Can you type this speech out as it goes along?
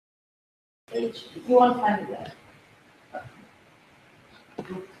H. You won't find it there.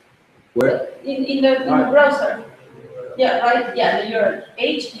 Where? In the browser. Yeah, right. Yeah, the URL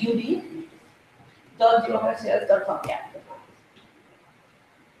hub.democracies.com. Yeah.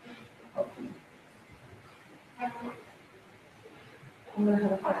 I'm gonna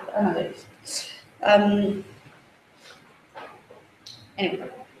have a hard another. Anyway.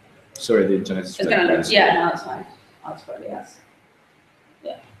 Sorry, the internet is It's gonna look. Yeah, no, it's fine. That's probably yes.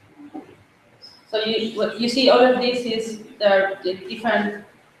 Yeah. So what you see, all of this is the different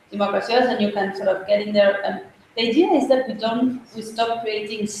democracies, and you can sort of get in there. And the idea is that we stop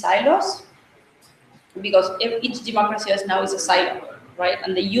creating silos, because each democracy now is a silo, right?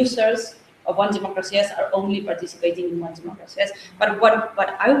 And the users of one democracy are only participating in one democracy. But what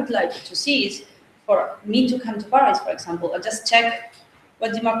I would like to see is for me to come to Paris, for example, and just check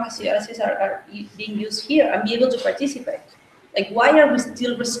what democracies are being used here and be able to participate. Like, why are we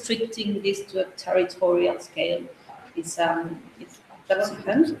still restricting this to a territorial scale? That doesn't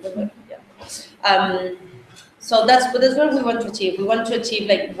sense. Yeah. So that's what we want to achieve. We want to achieve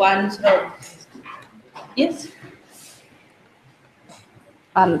like one sort of yes,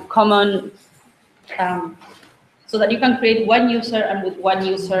 common, so that you can create one user and with one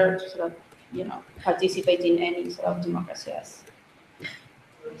user sort of participate in any sort of democracy.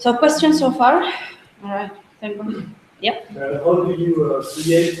 So questions so far? All right, thank you. Yeah. How do you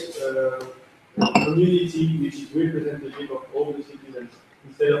create a community which is representative of all the citizens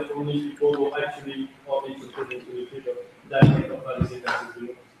instead of only people who actually are interested in the field of that kind of policy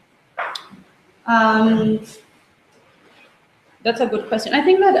That's a good question. I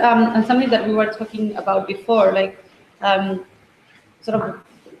think that and something that we were talking about before, like sort of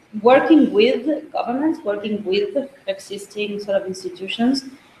working with governments, working with existing sort of institutions,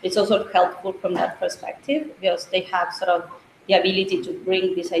 it's also helpful from that perspective, because they have sort of the ability to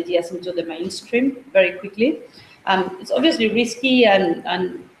bring these ideas into the mainstream very quickly. It's obviously risky, and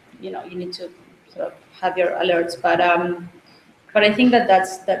you need to sort of have your alerts, but I think that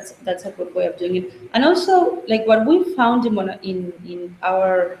that's a good way of doing it. And also, like what we found in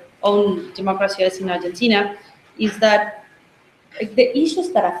our own democracies in Argentina is that like, the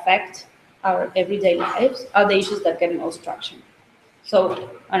issues that affect our everyday lives are the issues that get most traction. So,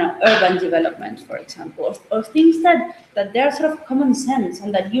 I don't know, urban development, for example, or things that they're sort of common sense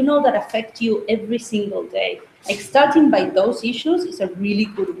and that that affect you every single day. Like starting by those issues is a really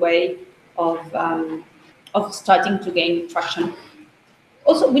good way of starting to gain traction.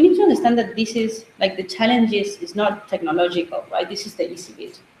 Also, we need to understand that this is like the challenge is not technological, right? This is the easy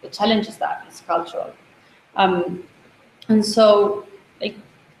bit. The challenge is that it's cultural, and so like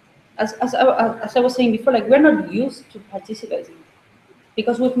as I was saying before, like we're not used to participating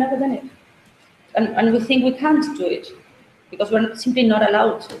because we've never done it, and we think we can't do it because we're simply not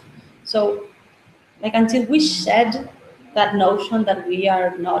allowed to. So, like until we shed that notion that we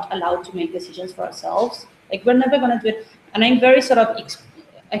are not allowed to make decisions for ourselves, like we're never going to do it. And I'm very sort of,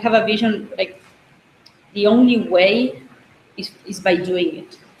 I have a vision, like the only way is by doing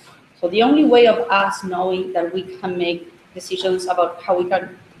it. So the only way of us knowing that we can make decisions about how we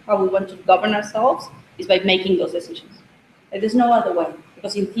want to govern ourselves is by making those decisions. Like, there's no other way,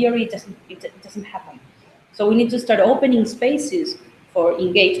 because in theory it doesn't happen. So we need to start opening spaces for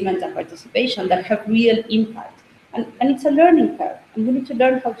engagement and participation that have real impact. And it's a learning curve, and we need to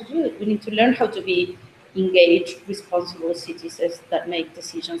learn how to do it. We need to learn how to be engaged, responsible citizens that make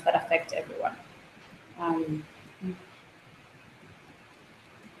decisions that affect everyone.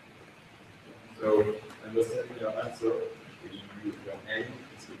 So, understanding your answer, your aim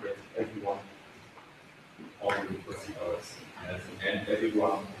is to get everyone on the procedures, and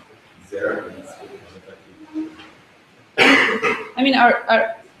everyone is there and it's effective. I mean,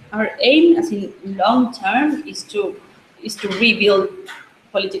 our aim, as in long term, is to rebuild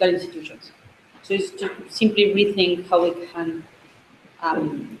political institutions. So it's to simply rethink how we can,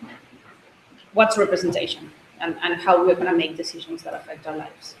 what's representation, and how we're going to make decisions that affect our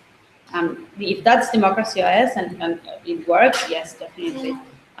lives. If that's democracy OS and it works, yes, definitely.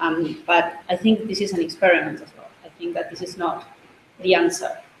 But I think this is an experiment as well. I think that this is not the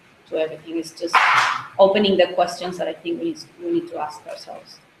answer to everything. It's just opening the questions that I think we need to ask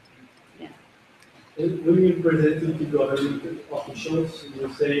ourselves. Yeah. When you present it to government officials,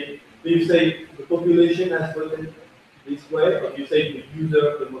 you say the population has voted this way, or you say the user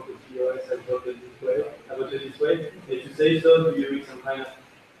of democracy OS has voted this way, if you say so, do you reach some kind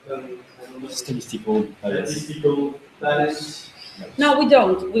of statistical balance? No, we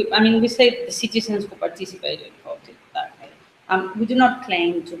don't. We say the citizens who participated voted that way. We do not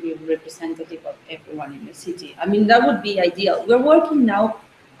claim to be representative of everyone in the city. I mean, that would be ideal. We're working now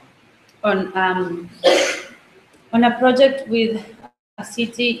on a project with a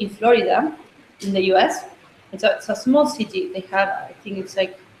city in Florida, in the US. It's a small city. They have, I think it's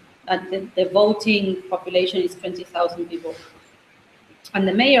like, the voting population is 20,000 people. And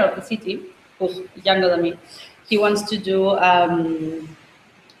the mayor of the city, who's younger than me, he wants to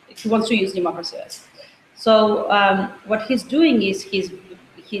use democracy. So what he's doing is he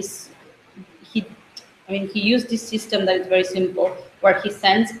used this system that is very simple, where he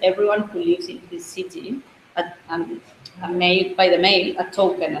sends everyone who lives in his city by the mail a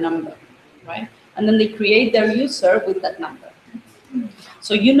token, a number, right? And then they create their user with that number.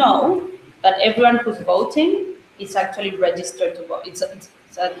 So you know that everyone who's voting is actually registered to vote. It's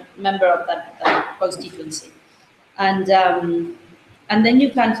a member of that constituency, and then you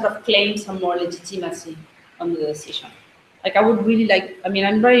can sort of claim some more legitimacy on the decision. Like, I would really like. I mean,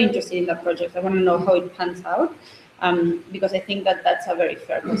 I'm very interested in that project. I want to know how it pans out, because I think that that's a very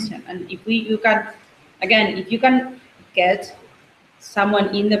fair question. And if you can get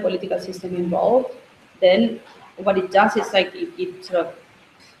someone in the political system involved, then what it does is like it sort of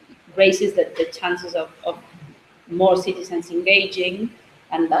raises the chances of more citizens engaging,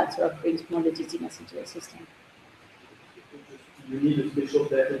 and that sort of brings more legitimacy to the system. You need a special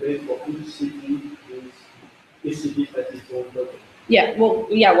database for each city. Each city has its own token. Yeah, well,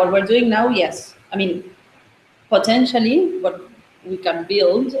 yeah, what we're doing now, yes. I mean, potentially what we can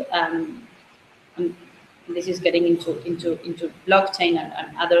build, and this is getting into blockchain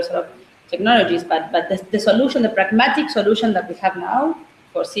and other sort of technologies, but the solution, the pragmatic solution that we have now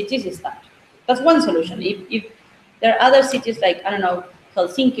for cities is that. That's one solution. If there are other cities like, I don't know,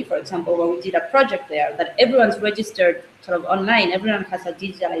 Helsinki, for example, where we did a project there, that everyone's registered sort of online, everyone has a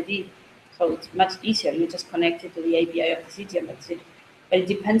digital ID, so it's much easier. You just connect it to the API of the city and that's it. But it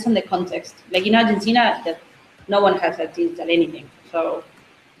depends on the context. Like in Argentina, that no one has a digital anything, so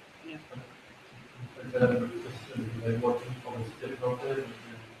yeah. Like working for the state government,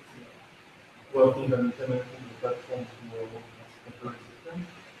 working on implementing the platform to control system.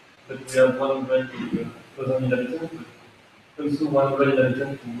 But we have 100,000 inhabitants, but also 100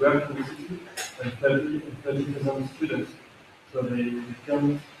 inhabitants who work in the city, and 30,000 students. So they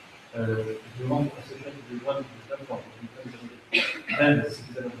can want associate with one platform, and the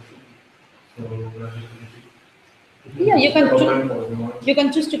citizen of the city. So yeah, you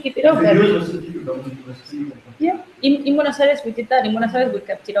can choose to keep it open. Yeah, in Buenos Aires we did that. In Buenos Aires we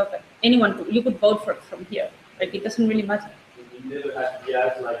kept it open. You could vote from here. Like, it doesn't really matter. We never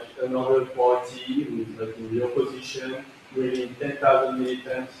had like another party who's like in the opposition, really 10,000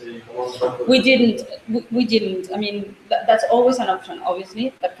 militants saying, We didn't. I mean, that's always an option,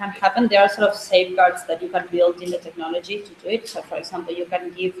 obviously, that can happen. There are sort of safeguards that you can build in the technology to do it. So, for example, you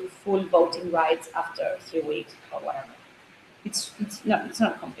can give full voting rights after 3 weeks or whatever. It's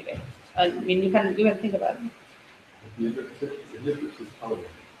not complicated. I mean, you can think about it.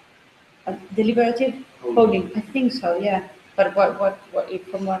 Deliberative voting, I think so, yeah. But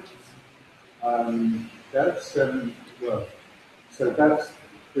from what? That's well. So that's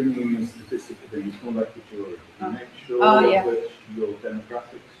bringing in statistical things, more like the jury. You make sure that your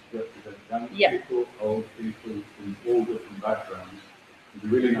demographics represent young people, old people from all different backgrounds. It's a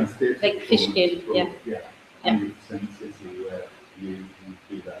really nice data. Like Fishkill, yeah. 100% city where you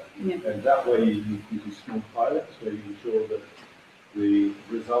do that. Yeah. And that way you can do small pilots where you ensure that the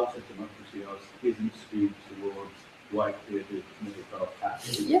results of democracy isn't skewed towards white-bearded middle-class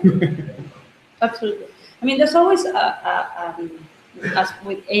cats. Yeah, absolutely. I mean, there's always as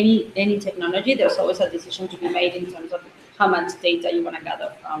with any technology, there's always a decision to be made in terms of how much data you want to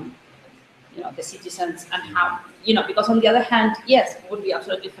gather from, the citizens, and how, because on the other hand, yes, it would be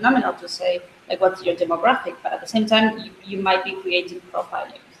absolutely phenomenal to say, like, what's your demographic, but at the same time, you might be creating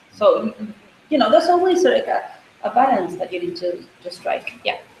profiling. So, there's always like a balance that you need to strike.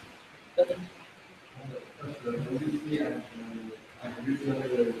 Yeah. Okay.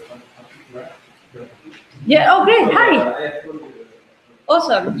 Yeah, oh great, hi!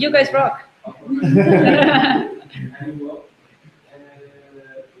 Awesome, you guys rock!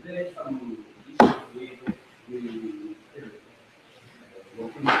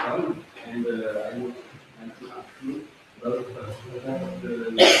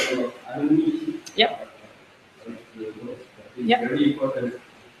 Yep. Yep. Very important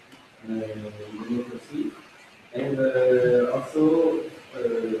democracy, and also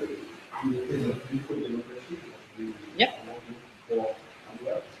in the case of peaceful democracy, we yep. are working for as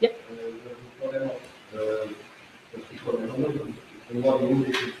well. Yep. The problem of the peaceful democracy, the more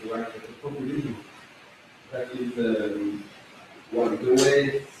English is to write the populism. That is the way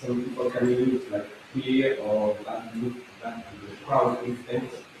some people can use like fear or that the crowd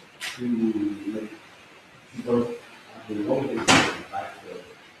instance to like because the long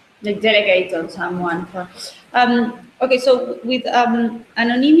like delegate on someone for okay, so with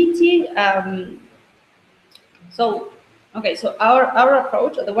anonymity, so our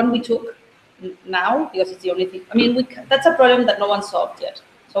approach, the one we took now, because it's the only thing, I mean, that's a problem that no one solved yet,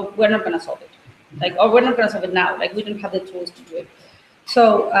 so we're not going to solve it, like, or we're not going to solve it now, like we don't have the tools to do it.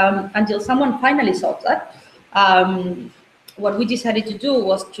 So until someone finally solves that, what we decided to do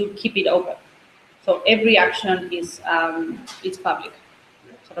was to keep it open. So every action is public,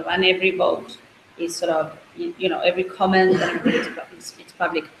 sort of, and every vote is sort of, every comment and everything it's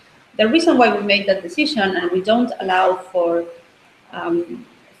public. The reason why we made that decision and we don't allow for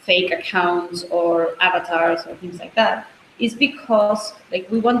fake accounts or avatars or things like that is because, like,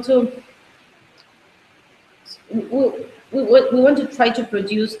 we want to try to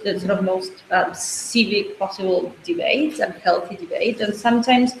produce the sort of most civic possible debate and healthy debate, and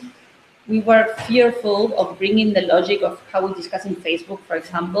sometimes we were fearful of bringing the logic of how we discuss in Facebook, for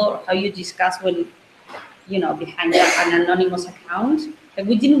example, or how you discuss when, behind an anonymous account. Like,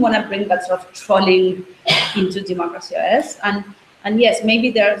 we didn't want to bring that sort of trolling into Democracy OS. And yes, maybe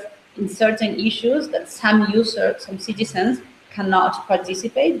there's in certain issues that some users, some citizens cannot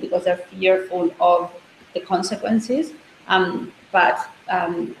participate because they're fearful of the consequences. But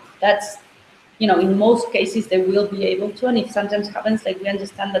that's, in most cases, they will be able to, and if sometimes happens, like, we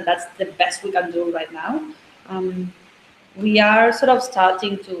understand that that's the best we can do right now. We are sort of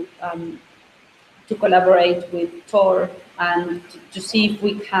starting to collaborate with Tor and to see if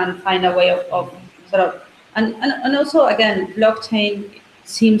we can find a way of sort of, and also, again, blockchain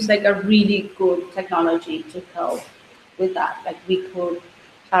seems like a really good technology to help with that. Like, we could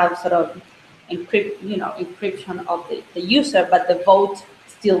have sort of encryption of the user, but the vote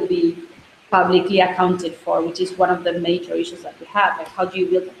still be publicly accounted for, which is one of the major issues that we have. Like, how do you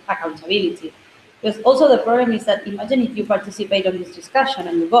build accountability? Because also the problem is that, imagine if you participate on this discussion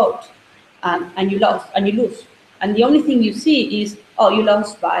and you vote, and you lost and you lose, and the only thing you see is, oh, you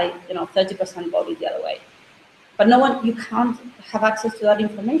lost by 30% voted the other way, but you can't have access to that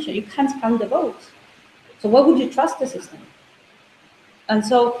information. You can't count the votes. So why would you trust the system? And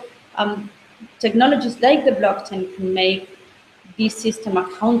so technologies like the blockchain can make this system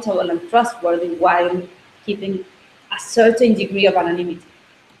accountable and trustworthy while keeping a certain degree of anonymity,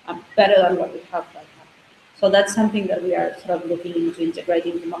 better than what we have right now. So that's something that we are sort of looking into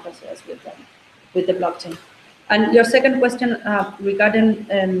integrating Democracy OS with the blockchain. And your second question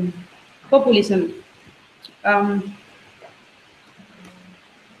regarding populism, I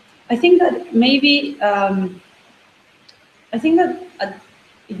think that maybe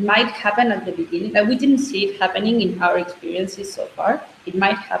it might happen at the beginning. Like, we didn't see it happening in our experiences so far. It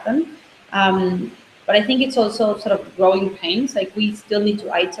might happen, but I think it's also sort of growing pains. Like, we still need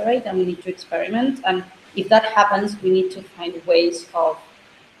to iterate and we need to experiment. And if that happens, we need to find ways of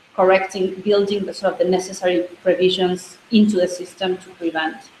building the sort of the necessary provisions into the system to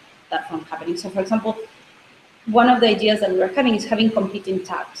prevent that from happening. So, for example, one of the ideas that we were having is having competing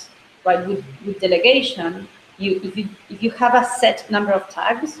tags, right? With delegation, if you have a set number of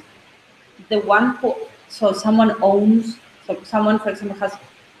tags, someone owns, so someone, for example, has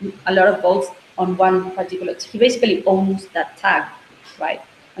a lot of votes on one particular, he basically owns that tag, right?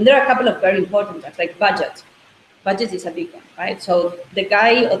 And there are a couple of very important tags, like budget. Budget is a big one, right? So the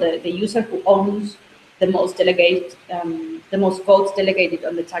guy or the user who owns the most votes delegated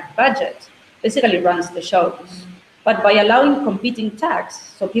on the tag budget basically runs the shows. But by allowing competing tags,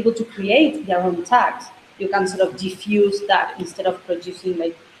 so people to create their own tags, you can sort of diffuse that instead of producing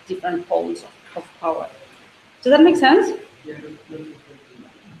like different poles of power. Does that make sense?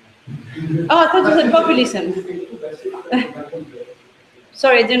 Oh, I thought you said populism.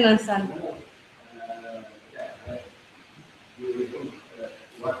 Sorry, I didn't understand.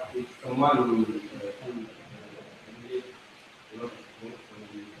 What if someone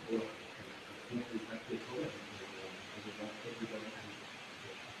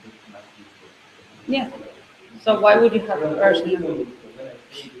yeah. So why would you have a person?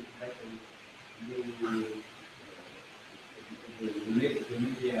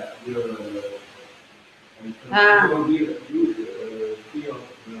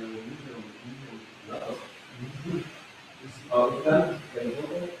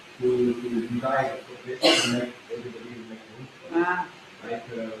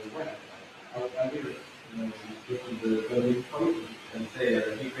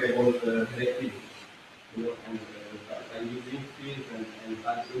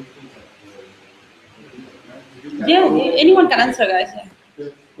 Yeah, anyone can answer, guys.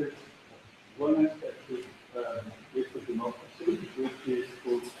 There's one aspect of democracy, which is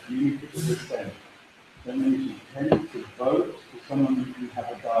called need to understand. That means you tend to vote for someone you can have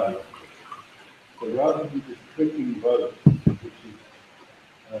a dialogue with. So rather than just clicking vote, which is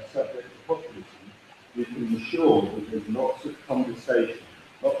subject to populism, we can ensure that there's lots of conversation,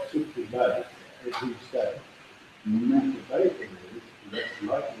 lots of debate every stage. And the more debate there is, the less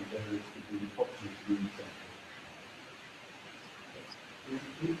likely there is to be populism in the centre. We're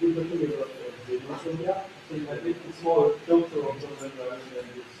talking about the national gap, so I think it's more a cultural problem rather than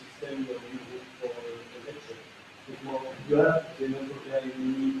the system that we use for election. It's more, you have the national gap in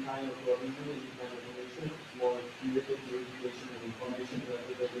any kind of organism, any kind of election, it's more related to education and information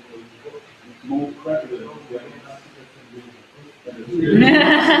rather than the political. It's more prevalent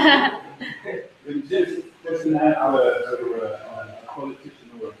when just an ad or a politician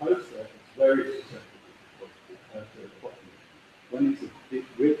or a poster, it's very susceptible to populism. When it's a big,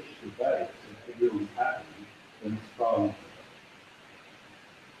 rich debate and it really happening, then it's far.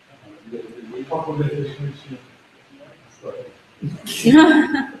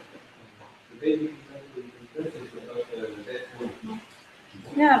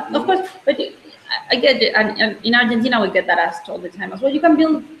 Yeah, of course, but I get it, and in Argentina we get that asked all the time as well. You can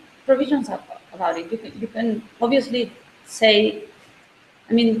build provisions about it. You can obviously say,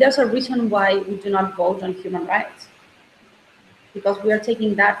 I mean, there's a reason why we do not vote on human rights, because we are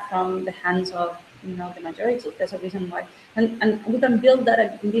taking that from the hands of the majority. There's a reason why, and we can build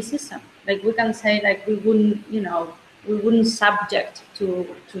that in this system. Like we can say, like we wouldn't subject to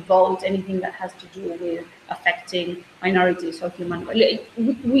vote anything that has to do with affecting minorities or human rights.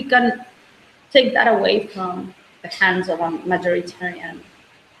 We can take that away from the hands of a majoritarian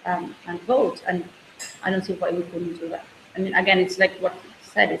and vote, and I don't see why we couldn't do that. I mean, again, it's like what you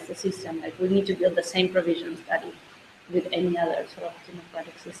said, it's the system. Like we need to build the same provisions that with any other sort of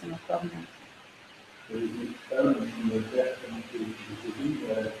democratic system of government. There is an experiment in the death penalty decision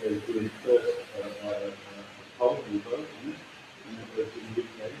where they did first a poll vote, and it was in the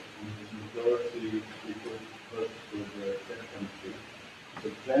UK, and the majority of people voted for the death penalty.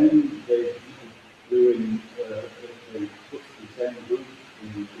 But then they do they put the same group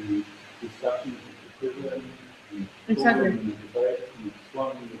into discussions with the prison, and exactly. In the debate, and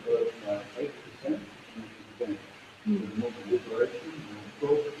swung the vote by 8%, and the more deliberation, the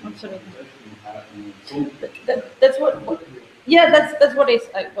more thought, absolutely. That's what. Yeah, that's what is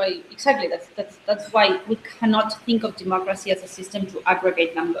why exactly. That's why we cannot think of democracy as a system to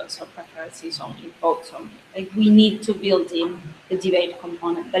aggregate numbers or preferences only, votes only. Like we need to build in the debate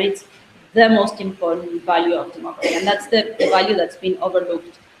component. That it's the most important value of democracy, and that's the value that's been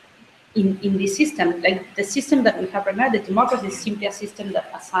overlooked in this system. Like the system that we have right now, the democracy is simply a system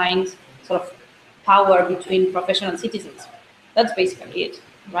that assigns sort of power between professional citizens. That's basically it,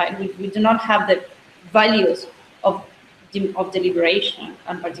 right? We do not have the values of deliberation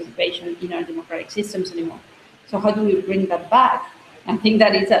and participation in our democratic systems anymore. So how do we bring that back? I think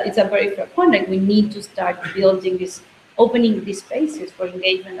that it's a very fair point. Like we need to start building this, opening these spaces for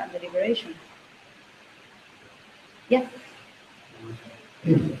engagement and deliberation. Yeah. I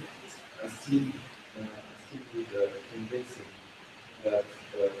still with convincing that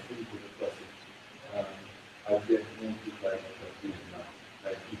through the process, I get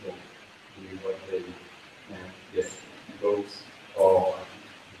like people doing what they can get votes or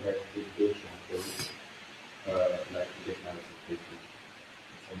get education votes, like to get out of education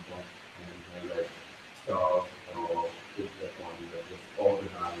at some point, and like start or put that on that just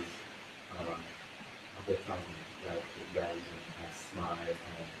organize advertising, like guys and smile,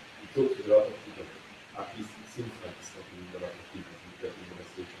 and we talk to a lot of people. At least it seems like it's talking to a lot of people in the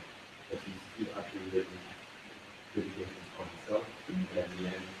conversation, but you still actually making dedications on himself, and at the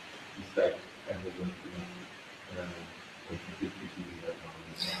end, he's like, I'm not going to contribute to that.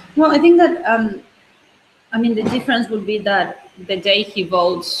 Well, I think that, I mean, the difference would be that the day he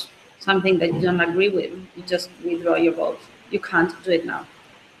votes something that you don't agree with, you just withdraw your vote. You can't do it now.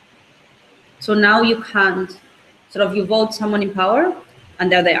 So now you can't, sort of, you vote someone in power,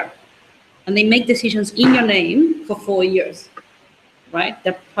 and there they are. And they make decisions in your name for 4 years. Right,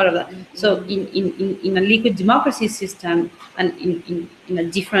 they're part of that. So in a liquid democracy system and in a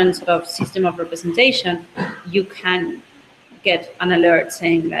different sort of system of representation, you can get an alert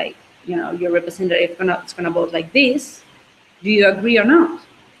saying like, your representative is gonna vote like this. Do you agree or not?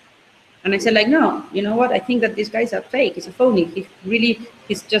 And I said like, no. You know what? I think that this guy's a fake. He's a phony.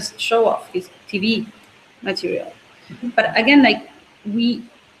 He's just show off. He's TV material. But again, like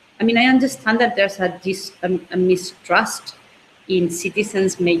I understand that there's a mistrust in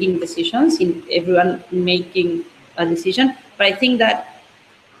citizens making decisions, in everyone making a decision. But I think that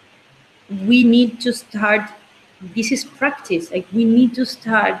we need to start, this is practice, like we need to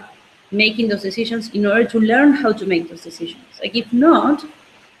start making those decisions in order to learn how to make those decisions. Like if not,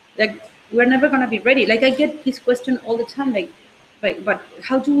 like we're never going to be ready. Like I get this question all the time, like, but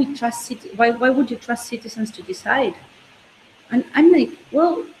how do we trust why would you trust citizens to decide? And I'm like,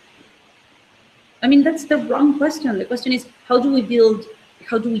 well, I mean, that's the wrong question. The question is, how do we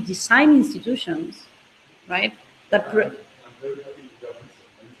design institutions, right? That I'm very happy with your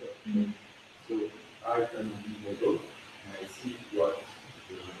answer. So I can be model and I see what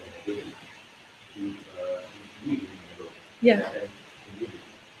the to include in the model. Yeah. And include it.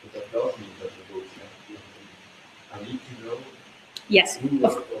 But that tells me that the vote is not I need to know. Yes.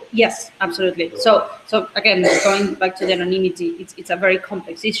 Yes, absolutely. So again, going back to the anonymity, it's a very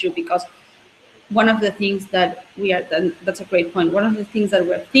complex issue because one of the things that that's a great point. One of the things that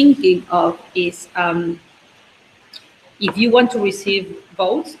we're thinking of is if you want to receive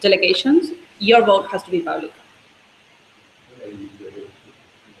votes, delegations, your vote has to be public.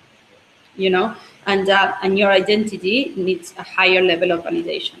 You know, and your identity needs a higher level of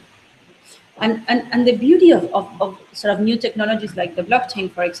validation. And the beauty of sort of new technologies like the blockchain,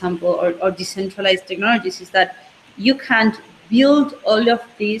 for example, or decentralized technologies is that you can't build all of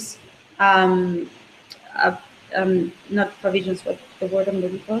these not provisions, what the word I'm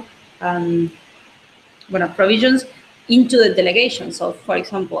looking for, provisions into the delegation. So, for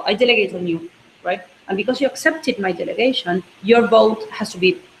example, I delegate on you, right? And because you accepted my delegation, your vote has to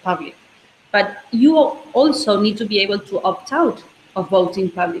be public. But you also need to be able to opt out of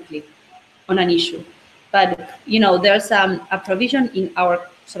voting publicly on an issue. But, you know, there's a provision in our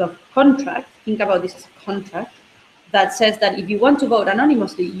sort of contract, think about this as a contract, that says that if you want to vote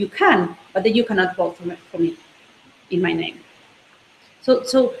anonymously, you can, but then you cannot vote for me in my name.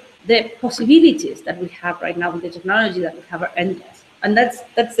 So the possibilities that we have right now with the technology that we have are endless. And that's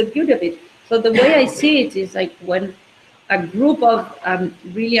the beauty of it. So the way I see it is like when a group of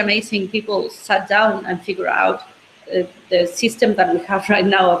really amazing people sat down and figured out the system that we have right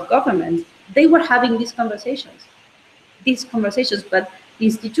now of government, they were having these conversations, but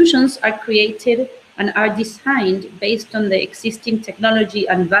institutions are created and are designed based on the existing technology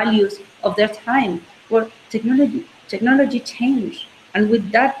and values of their time, where technology changed. And with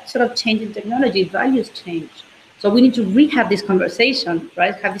that sort of change in technology, values change. So we need to rehab this conversation,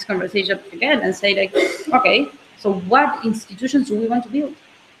 right? Have this conversation again and say like, okay, so what institutions do we want to build?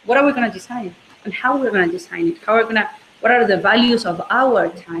 What are we going to design? And how we're going to design it? What are the values of our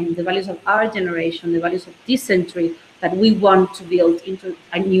time, the values of our generation, the values of this century that we want to build into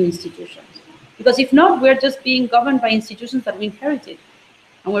a new institutions? Because if not, we're just being governed by institutions that we inherited.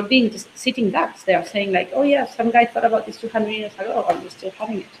 And we're being just sitting ducks there saying like, oh yeah, some guy thought about this 200 years ago and we're still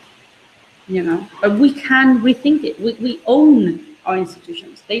having it. You know, but we can rethink it. We own our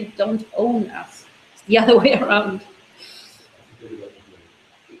institutions. They don't own us. It's the other way around.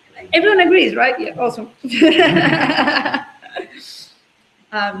 Everyone agrees, right? Yeah, awesome. Okay.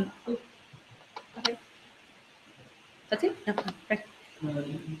 That's it? No, right. You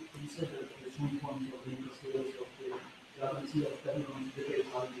said that there's one point of the scales of the gravity of everyone's debate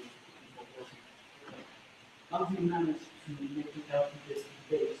value. How do you manage to make it out of this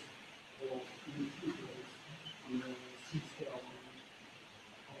debate or on the C scale?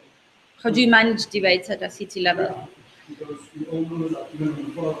 How do you manage debates at a city level? Because we all know that even on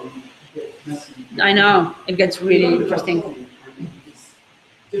the forum, it gets messy. I know, it gets really interesting. It's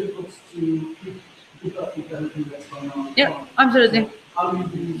difficult to keep up with everything that's going on. Yeah, absolutely. How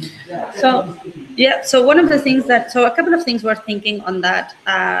do you do that? So one of the things a couple of things we're thinking on that,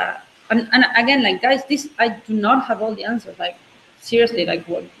 and again, like guys, I do not have all the answers. Like seriously, like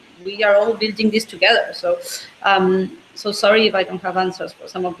we are all building this together. So so sorry if I don't have answers for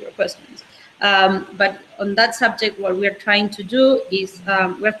some of your questions. But on that subject, what we're trying to do is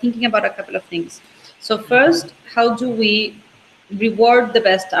we're thinking about a couple of things. So first, how do we reward the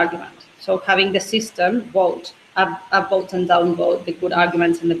best argument? So having the system vote, up vote and down vote, the good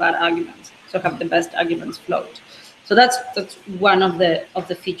arguments and the bad arguments. So have the best arguments float. So that's one of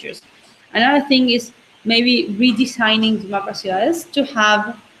the features. Another thing is maybe redesigning democracies to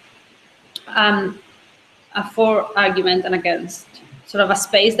have a for argument and against, sort of a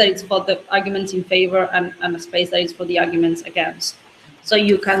space that is for the arguments in favor and a space that is for the arguments against. So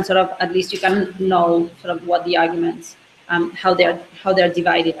you can sort of, at least you can know sort of what the arguments, how they're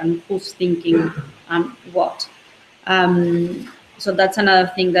divided and who's thinking what. So that's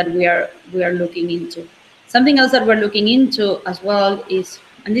another thing that we are looking into. Something else that we're looking into as well is,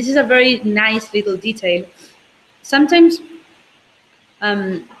 and this is a very nice little detail, sometimes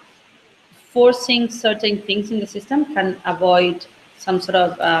forcing certain things in the system can avoid some sort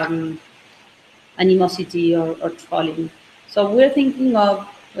of animosity or trolling. So we're thinking of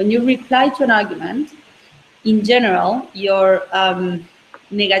when you reply to an argument, in general, your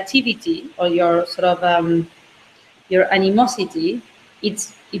negativity or your sort of your animosity,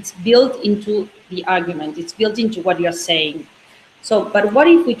 it's built into the argument. It's built into what you're saying. So, but what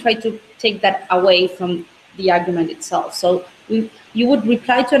if we try to take that away from the argument itself? So you would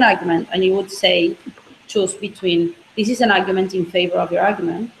reply to an argument and you would say, choose between this is an argument in favor of your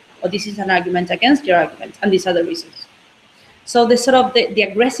argument, or this is an argument against your argument, and these are the reasons. So the sort of the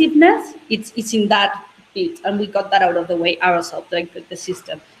aggressiveness, it's in that bit, and we got that out of the way ourselves, like the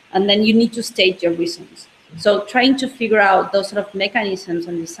system. And then you need to state your reasons. So trying to figure out those sort of mechanisms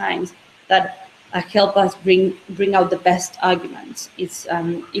and designs that help us bring out the best arguments.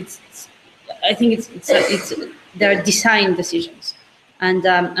 I think it's they're design decisions, and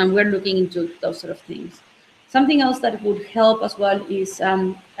we're looking into those sort of things. Something else that would help as well is,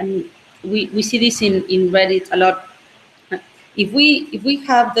 and we see this in Reddit a lot. If we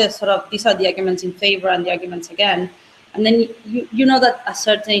have the sort of, these are the arguments in favor and the arguments against, and then you know that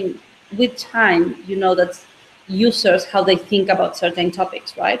with time, you know that users, how they think about certain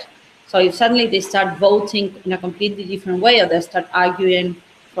topics, right? So if suddenly they start voting in a completely different way, or they start arguing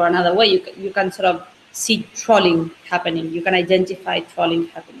for another way, you can sort of see trolling happening. You can identify trolling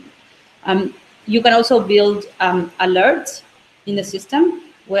happening. You can also build alerts in the system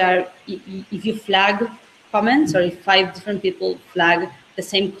where if you flag comments, or if 5 different people flag the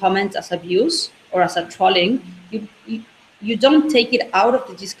same comment as abuse or as a trolling, you don't take it out of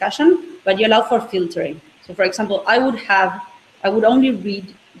the discussion, but you allow for filtering. So for example, I would only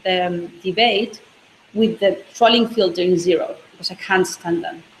read the debate with the trolling filter in 0, because I can't stand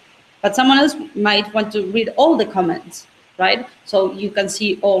them. But someone else might want to read all the comments, right? So you can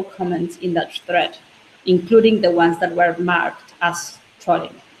see all comments in that thread, including the ones that were marked as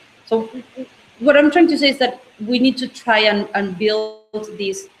trolling. So what I'm trying to say is that we need to try and build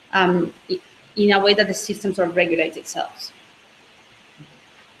this in a way that the system sort of regulates itself.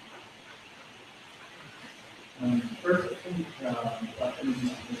 First, I think platform is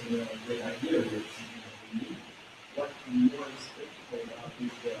a great idea. What I'm more skeptical about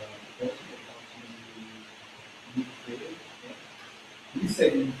is the you created. You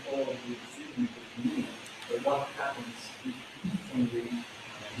say you follow the decision of the community, but what happens if somebody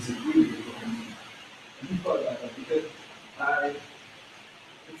disagrees with the community? And you thought about that, because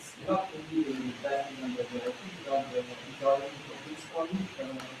it's not really the best thing that I think about the majority of this problem.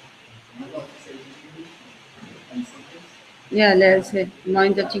 I want to say and something. Yeah, let's say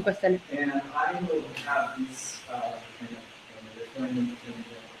Movimento 5 Stelle. And I will have this kind of referendum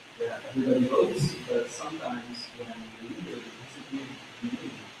that everybody votes, but sometimes when the leader disagrees with the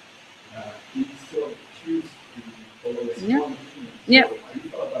community, you still choose to follow this one. Yeah. So have you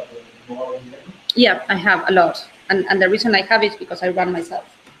thought about the moral dilemma? Yeah, I have a lot. And the reason I have is because I run myself.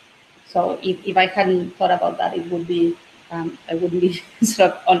 So if I hadn't thought about that, it would be, I wouldn't be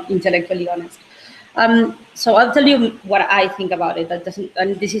sort of intellectually honest. So I'll tell you what I think about it.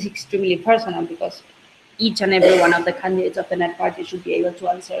 And this is extremely personal, because each and every one of the candidates of the Net Party should be able to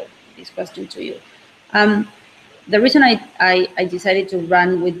answer this question to you. The reason I decided to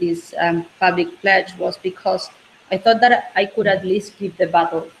run with this public pledge was because I thought that I could at least give the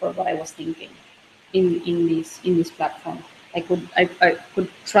battle for what I was thinking in this platform. I could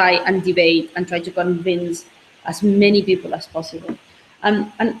try and debate and try to convince as many people as possible.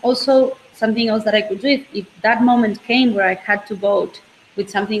 And also something else that I could do, if that moment came where I had to vote with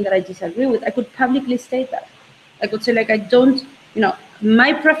something that I disagree with, I could publicly state that. I could say, like, I don't,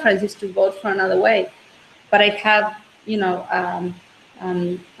 my preference is to vote for another way, but I have,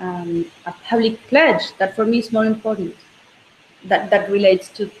 a public pledge that for me is more important, that relates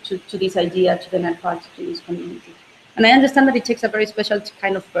to this idea, to the Net Party, to this community. And I understand that it takes a very special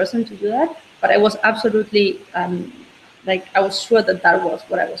kind of person to do that, but I was absolutely, I was sure that was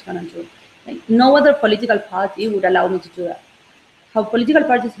what I was going to do. Like, no other political party would allow me to do that. How political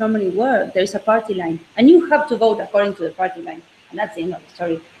parties normally work, there is a party line, and you have to vote according to the party line, and that's the end of the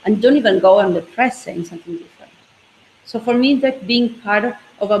story. And don't even go on the press saying something different. So for me, that being part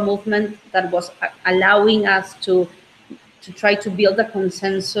of a movement that was allowing us to try to build a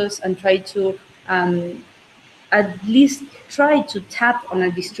consensus and try to at least try to tap on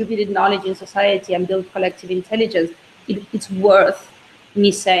a distributed knowledge in society and build collective intelligence, it's worth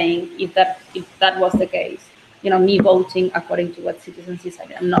me saying if that was the case. Me voting according to what citizens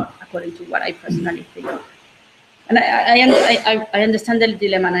decide and not according to what I personally think. And I understand the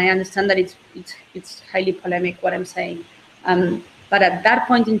dilemma, and I understand that it's highly polemic what I'm saying. But at that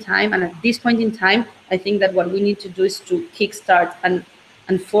point in time, and at this point in time, I think that what we need to do is to kickstart and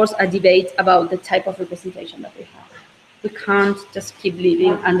force a debate about the type of representation that we have. we can't just keep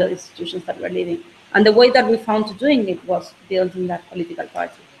living under the institutions that we're living. And the way that we found to doing it was building that political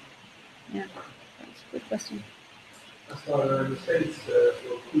party. Yeah, that's a good question. As far as I understand, it's a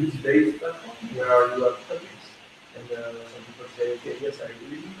cool debate platform where you have topics, and some people say, okay, yes, I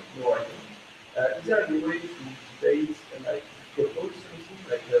agree, no, I don't. Is there a way to debate and like propose something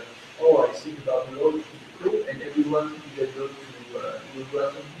like, oh, I think about the law, and everyone is able to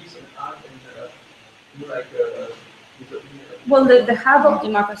grab some piece and add and like. Well, the hub of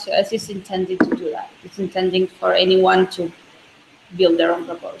Democracy is intended to do that. It's intending for anyone to build their own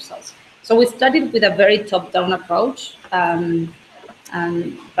proposals. So we started with a very top-down approach,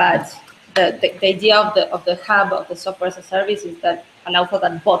 but the idea of the hub of the software as a service is that allow for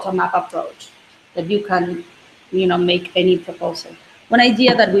that bottom-up approach, that you can, make any proposal. One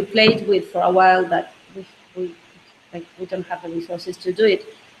idea that we played with for a while that we don't have the resources to do it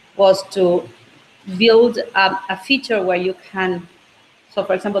was to build a feature where you can. So,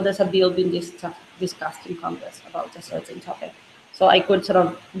 for example, there's a bill being discussed in Congress about a certain topic. So I could sort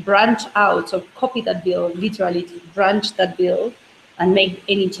of branch out, so copy that bill, literally branch that bill and make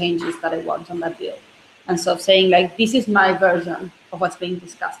any changes that I want on that bill. And so saying like, this is my version of what's being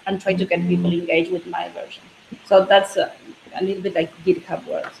discussed and try to get people engaged with my version. So that's a little bit like GitHub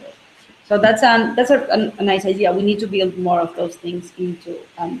work. So that's a nice idea. We need to build more of those things into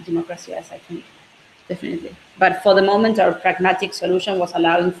Democracy, as I think, definitely. But for the moment, our pragmatic solution was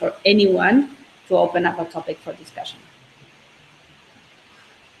allowing for anyone to open up a topic for discussion.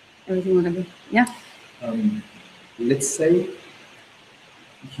 Everything want to be? Yeah. Let's say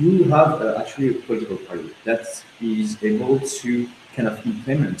you have actually a political party that is able to kind of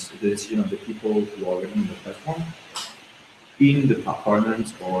implement the decision of the people who are running the platform in the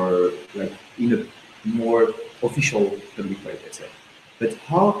parliament or like in a more official public way, let's say. But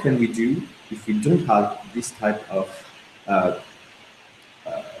how can we do if we don't have this type of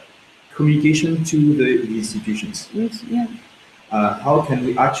communication to the institutions? Yeah. How can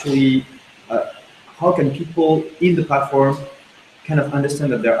we actually, how can people in the platform kind of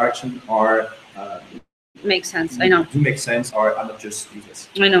understand that their actions are make sense? I know. Do make sense or are not just useless?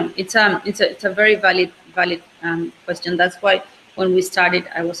 I know it's a very valid question. That's why when we started,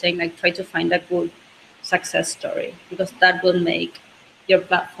 I was saying like try to find a good success story, because that will make your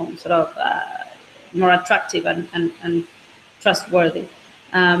platform sort of more attractive and trustworthy.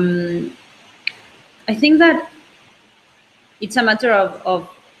 I think that it's a matter of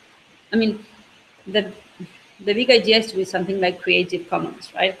I mean, the big idea is to be something like Creative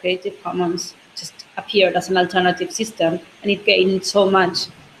Commons, right? Creative Commons just appeared as an alternative system, and it gained so much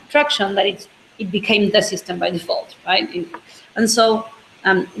traction that it became the system by default, right? And so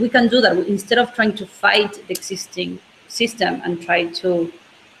we can do that instead of trying to fight the existing system and try to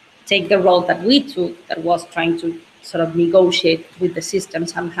take the role that we took, that was trying to sort of negotiate with the system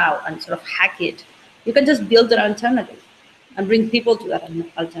somehow and sort of hack it. You can just build an alternative and bring people to that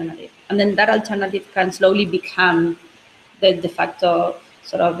alternative. And then that alternative can slowly become the de facto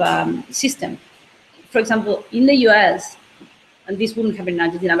sort of system. For example, in the US, and this wouldn't happen in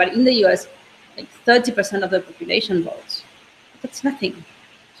Argentina, but in the US, like 30% of the population votes. That's nothing.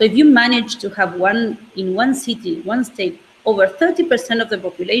 So if you manage to have in one city, one state, over 30% of the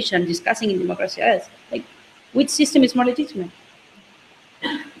population discussing in Democracy, like which system is more legitimate?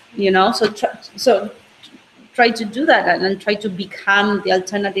 So try to do that and try to become the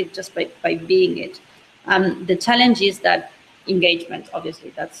alternative just by being it. The challenge is that engagement,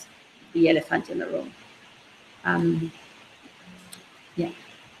 obviously, that's the elephant in the room. Yeah.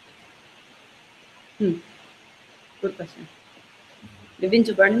 Good question. You've been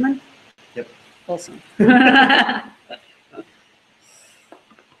to Burning Man? Yep. Awesome. Yeah.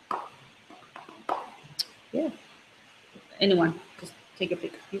 Anyone, just take a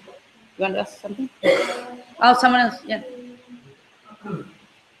pick. You want to ask something? Oh, someone else. Yeah.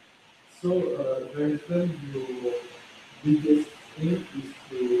 So, I understand your biggest aim is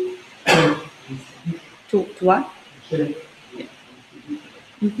to To what? change Yeah.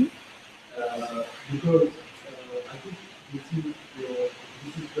 Mm-hmm. Because I think this is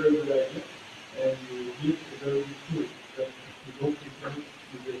very good idea, and you give a very good tool that you don't implement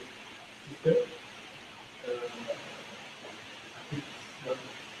to the system. I think it's not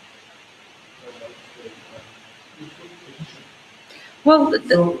efficient. Well,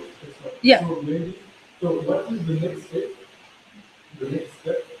 yeah. So maybe. So what is the next step? The next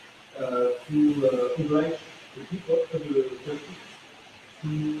step to oblige the people of the country to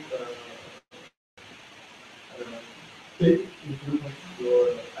take into account your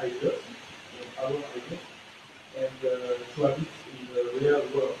ideas, our ideas, and to have it in the real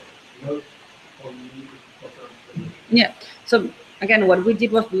world, not only concerned. Yeah. So again, what we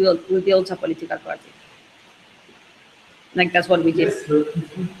did was we built a political party. Like that's what we did. Yes, but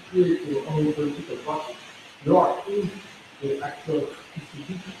if you create your own political party, you are in the actual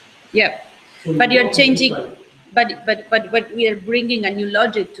institution. Yeah, So but you're changing. decide. But we are bringing a new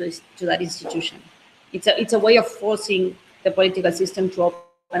logic to that institution. It's a way of forcing the political system to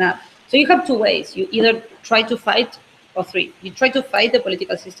open up. So you have two ways. You either try to fight, or three. You try to fight the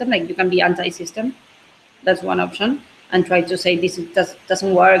political system, like you can be anti-system. That's one option, and try to say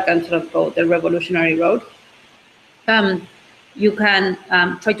doesn't work and sort of go the revolutionary road. You can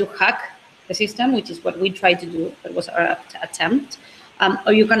try to hack the system, which is what we tried to do. That was our attempt.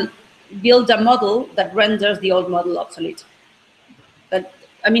 Or you can build a model that renders the old model obsolete. But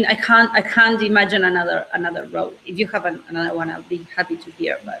I mean, I can't imagine another road. If you have another one, I'll be happy to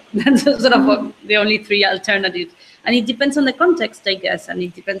hear. But that's sort of the only three alternatives. And it depends on the context, I guess. And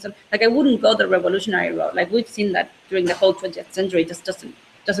it depends on, like, I wouldn't go the revolutionary road. Like we've seen that during the whole 20th century, it just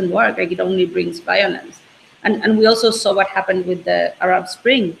doesn't work. Like it only brings violence. And we also saw what happened with the Arab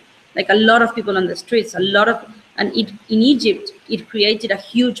Spring. Like a lot of people on the streets, in Egypt, it created a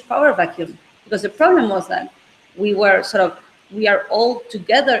huge power vacuum, because the problem was that we are all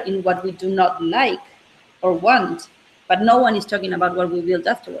together in what we do not like or want, but no one is talking about what we build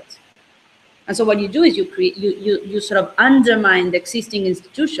afterwards. And so what you do is you sort of undermine the existing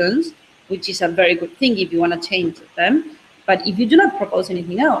institutions, which is a very good thing if you want to change them. But if you do not propose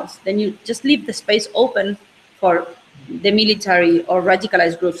anything else, then you just leave the space open for the military or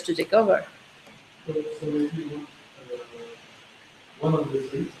radicalized groups to take over. So maybe one of the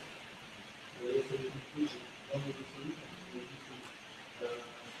things, one of the solutions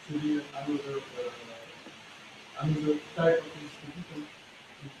to be another type of institution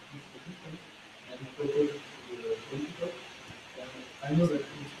and propose it to the political. And I know that in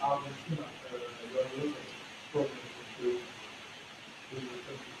Argentina, you have a lot of problems with the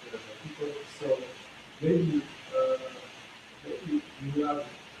people. So maybe you have a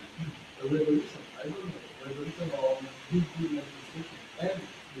revolution, I don't know, a revolution or big manifestation, and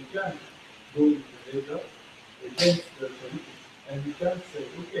you can go into the data against the politics, and you can say,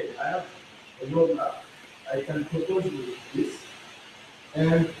 okay, I have a roadmap, I can propose you this,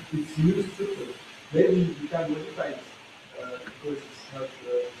 and it's new structure. Maybe you can modify it because it's not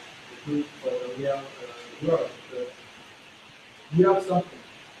good for the real world. But we have something,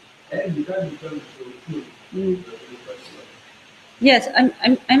 and you can return to the question. Yes,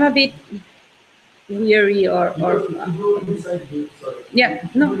 I'm a bit weary or Because if you go inside the yeah,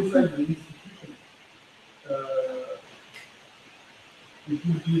 if you go inside the institution, it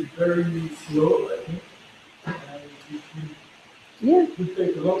will be very slow, I think, and it will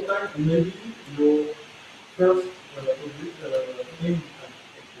take a long time, and maybe your first aim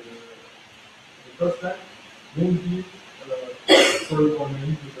the first time won't be sorry for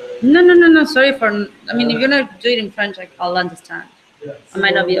me. No. Sorry for. I mean, if you're gonna do it in French, I'll understand. Yeah, I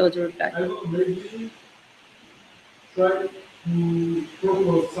might not be able to reply. I will maybe try to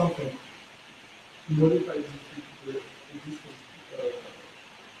propose something to modify the existing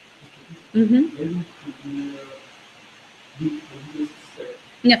maybe to be the biggest step.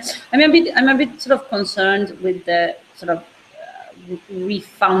 Yeah, I'm a bit sort of concerned with the sort of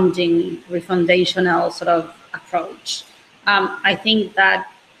refoundational sort of approach. I think that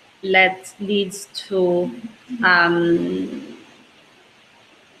leads to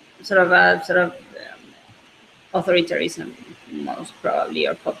sort of authoritarianism, most probably,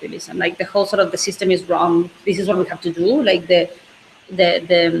 or populism. Like the whole sort of the system is wrong. This is what we have to do. Like the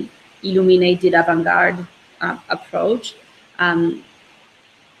illuminated avant-garde approach. I'm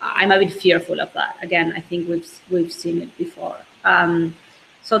a bit fearful of that. Again, I think we've seen it before.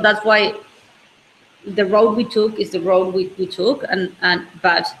 So that's why the road we took is the road we took.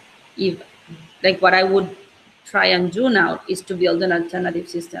 But if like what I would try and do now is to build an alternative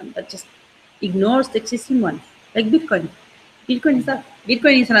system that just ignores the existing one, like Bitcoin. Bitcoin is that.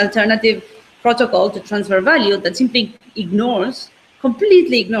 Bitcoin is an alternative protocol to transfer value that simply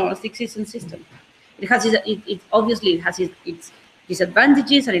completely ignores the existing system. It has obviously it has its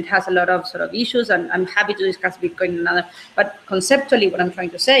disadvantages, and it has a lot of sort of issues, and I'm happy to discuss Bitcoin another. But conceptually, what I'm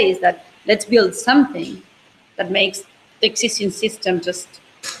trying to say is that let's build something that makes the existing system just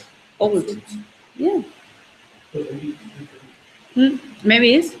old. Yeah.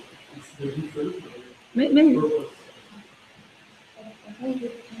 Maybe it's maybe. I think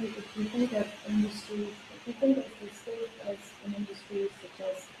if you think of industries, if you think of the state as an industry such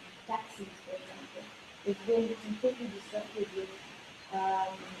as taxis, for example, it's been completely disrupted with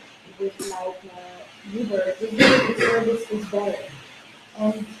Uber. The service is better.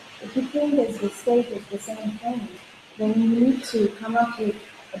 And if you think as the state is the same thing, then you need to come up with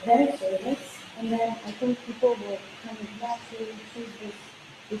a better service, and then I think people will kind of naturally choose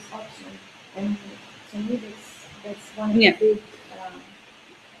this option. And to me, that's one of the big.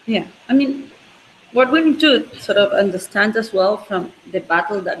 Yeah, I mean, what we need to sort of understand as well from the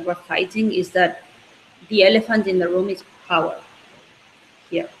battle that we're fighting is that the elephant in the room is power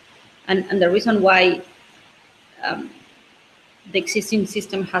here. And the reason why the existing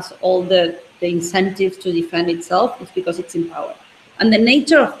system has all the incentives to defend itself is because it's in power. And the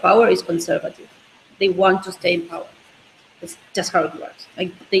nature of power is conservative. They want to stay in power. It's just how it works.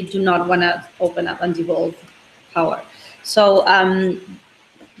 Like, they do not want to open up and devolve power. So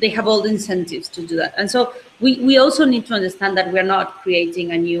they have all the incentives to do that. And so we also need to understand that we're not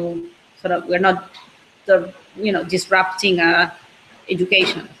creating a new sort of, we're not disrupting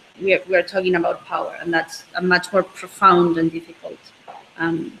education. We're talking about power, and that's a much more profound and difficult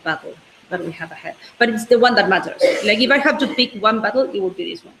battle that we have ahead. But it's the one that matters. Like, if I have to pick one battle, it would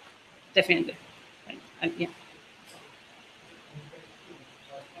be this one, definitely. Yeah.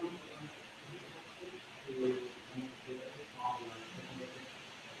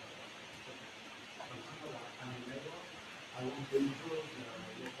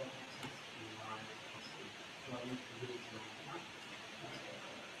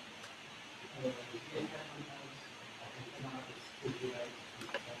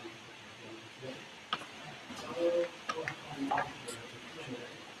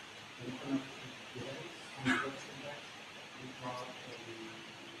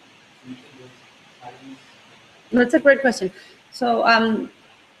 That's a great question. So I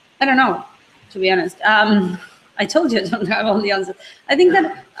don't know, to be honest. I told you I don't have all the answers. I think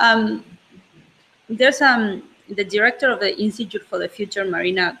that there's the director of the Institute for the Future,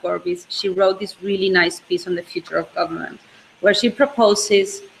 Marina Gorbis. She wrote this really nice piece on the future of government, where she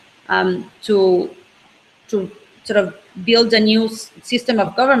proposes to sort of build a new system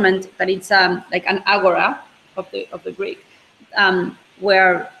of government that it's like an agora of the Greek,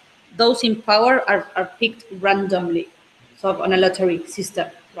 where those in power are picked randomly, sort of on a lottery system,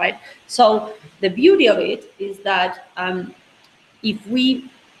 right? So the beauty of it is that if we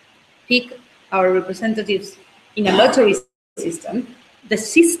pick our representatives in a lottery system, the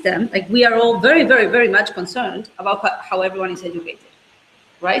system, like, we are all very, very, very much concerned about how everyone is educated,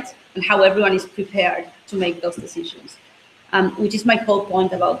 right? And how everyone is prepared to make those decisions, which is my whole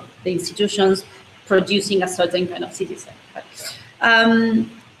point about the institutions producing a certain kind of citizen. Right?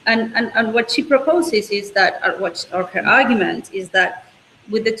 And what she proposes is that, or her argument is that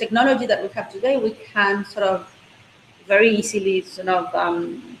with the technology that we have today, we can sort of very easily sort of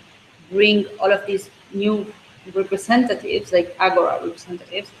bring all of these new representatives, like agora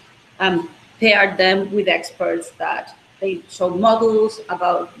representatives, pair them with experts that they show models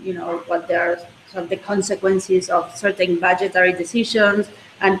about, what their sort of the consequences of certain budgetary decisions,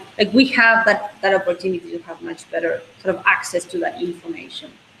 and like, we have that opportunity to have much better sort of access to that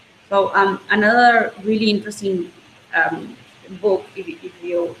information. So another really interesting book, if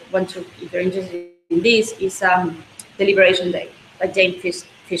you want to, if you're interested in this, is The Liberation Day by James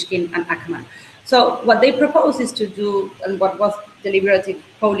Fishkin and Ackerman. So what they propose is to do, and what was deliberative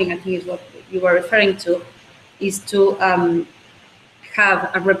polling, I think is what you were referring to, is to have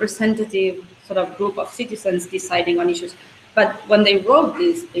a representative sort of group of citizens deciding on issues. But when they wrote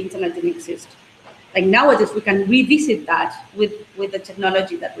this, the internet didn't exist. Like, nowadays, we can revisit that with the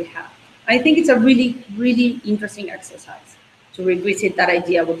technology that we have. I think it's a really, really interesting exercise to revisit that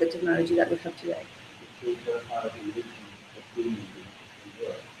idea with the technology that we have today.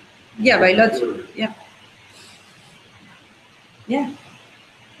 Yeah, by lots. Yeah. Yeah.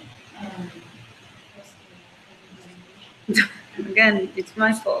 Again, it's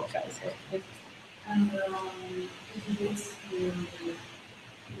my fault, guys. And this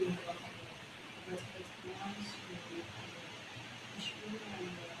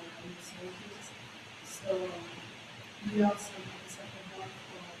so we also set a board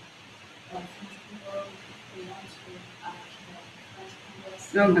for French people who want to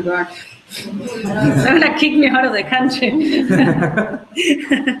Oh my God. They're gonna kick me out of the country.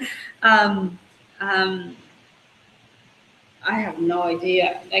 I have no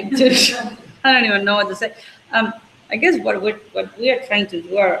idea. Like, I don't even know what to say. I guess what we are trying to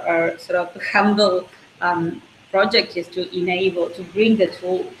do, our sort of humble project, is to enable, to bring the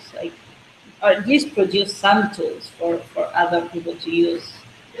tools, like, or at least produce some tools for other people to use.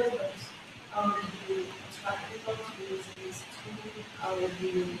 Yeah, but how would you attract people to use this tool? How would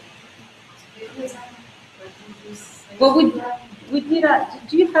you speak with them? What would you say? Well, we did a.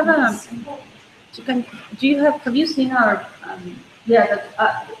 Do you have a? Have you seen our? Yeah,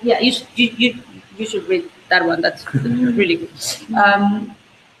 yeah. you should read that one. That's really good.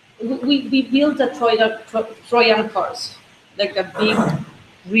 We built a Trojan horse, like a big,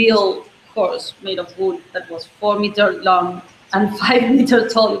 real horse made of wood that was 4 meters long and 5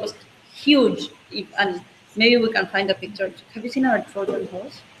 meters tall. It was huge. And maybe we can find a picture. Have you seen our Trojan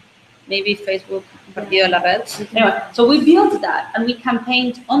horse? Maybe Facebook, Partido de la Red. Anyway, so we built that and we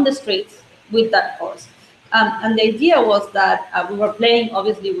campaigned on the streets with that horse. And the idea was that we were playing,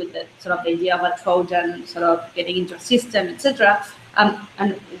 obviously, with the sort of the idea of a Trojan sort of getting into a system, etc.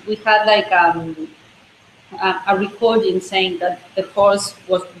 And we had like a recording saying that the horse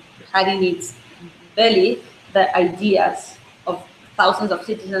had in its belly the ideas of thousands of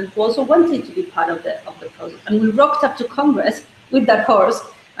citizens who also wanted to be part of the process. And we rocked up to Congress with that horse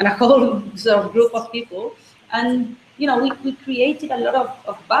and a whole sort of group of people. And we created a lot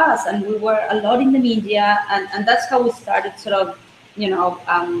of buzz, and we were a lot in the media, and that's how we started sort of,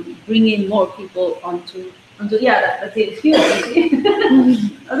 bringing more people onto that's it, huge.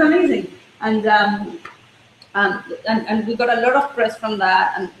 That's amazing. And we got a lot of press from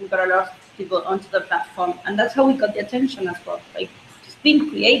that, and we got a lot of people onto the platform, and that's how we got the attention as well. Like just being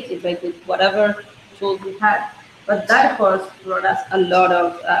creative, like with whatever tools we had. But that, of course, brought us a lot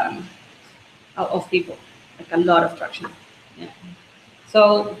of people, like a lot of traction. Yeah.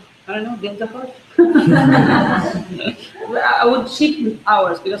 So I don't know, build a horse. I would ship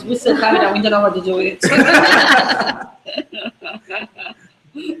hours because we still have it and we don't know what to do with it.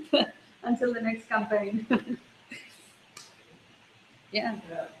 Until the next campaign. Yeah.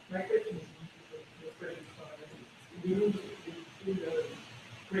 My question is, we need to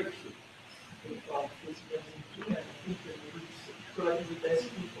breakthrough about this presentation, and I think that we would try the best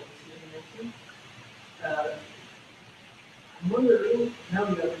people for this. I'm wondering, now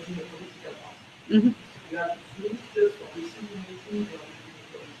we are making a political party. We have ministers for decision-making, we are making a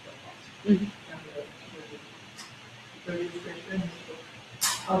political party. And the previous question is,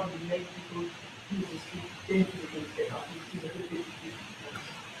 how do we make people use this to change the political party?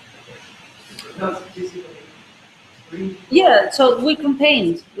 Yeah, so we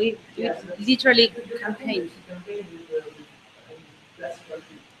campaigned. We literally campaigned.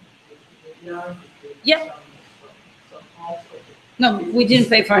 Yeah. No, we didn't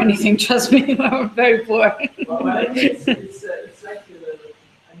pay for anything, trust me. We were very poor. Well, it's like, I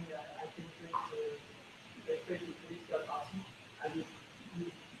can create a political party, I would do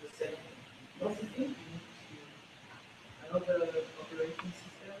the same. Don't you think we need to another operating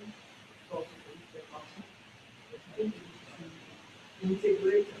system for the political party? Don't you think we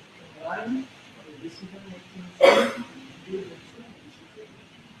need to integrate and combine the decision-making system to build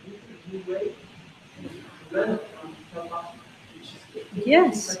a new way to run a political party?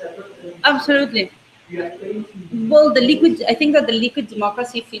 Yes, absolutely. Well, I think that the liquid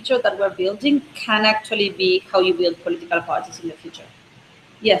democracy feature that we're building can actually be how you build political parties in the future.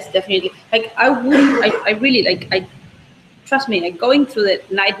 Yes, definitely. Like trust me, like going through the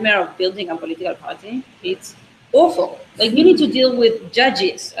nightmare of building a political party, it's awful. Like you need to deal with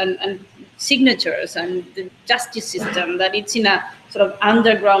judges and signatures and the justice system that it's in a sort of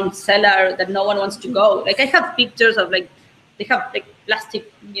underground cellar that no one wants to go. Like I have pictures of they have like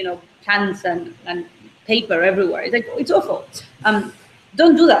plastic, cans and paper everywhere. It's like, it's awful.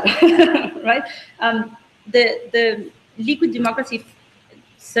 Don't do that, right? The liquid democracy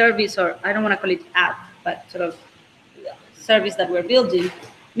service, or I don't want to call it app, but sort of service that we're building,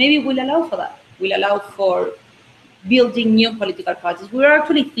 maybe will allow for that. Will allow for building new political parties. We're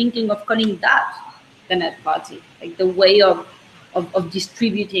actually thinking of calling that the net party, like the way of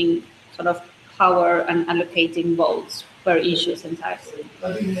distributing sort of power and allocating votes per issues and tasks.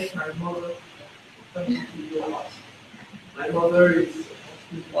 Let me make my mother come to your house. My mother is.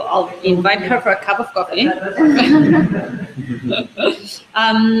 Well, I'll invite her for a cup of coffee.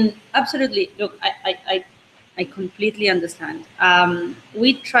 Absolutely. Look, I completely understand.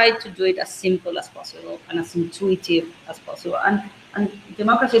 We try to do it as simple as possible and as intuitive as possible. And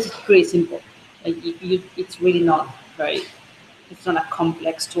democracy is pretty simple. Like it's really not it's not a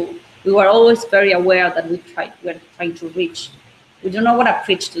complex tool. We were always very aware that we're trying to reach. We don't know what to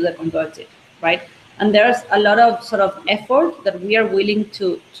preach to the converted, right? And there's a lot of sort of effort that we are willing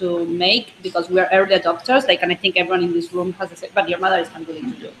to make because we are early adopters. Like, and I think everyone in this room has the same, but your mother is not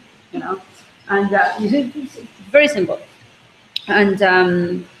willing to do, And it's very simple.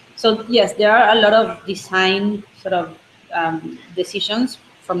 And so yes, there are a lot of design sort of decisions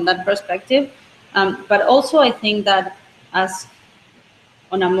from that perspective. But also I think that as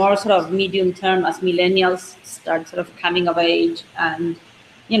on a more sort of medium term, as millennials start sort of coming of age, and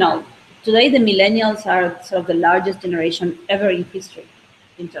today the millennials are sort of the largest generation ever in history.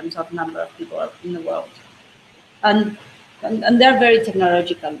 in terms of number of people in the world. And they're very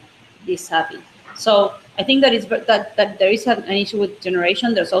technologically savvy. So I think that there is an issue with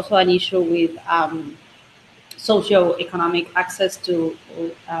generation. There's also an issue with socio-economic access to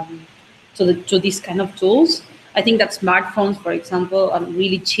these kind of tools. I think that smartphones, for example,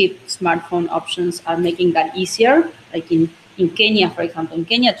 really cheap smartphone options are making that easier. Like in Kenya, for example, in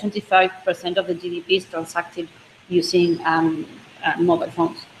Kenya, 25% of the GDP is transacted using mobile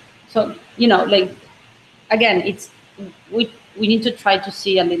phones. So, you know, like, again, we need to try to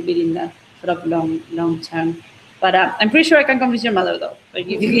see a little bit in the sort of long term. But I'm pretty sure I can convince your mother, though. Like,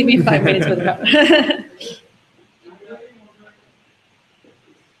 if you give me 5 minutes with her.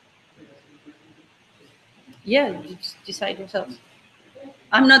 Yeah, just decide yourselves.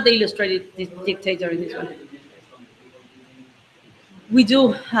 I'm not the illustrated dictator in this one. We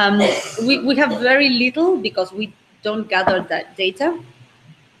do. We have very little because we don't gather that data,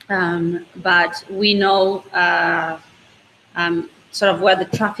 but we know sort of where the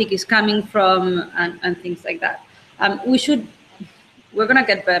traffic is coming from and things like that. We're going to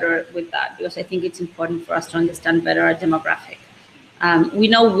get better with that because I think it's important for us to understand better our demographic. We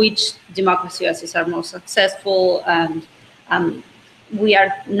know which democracies are most successful, and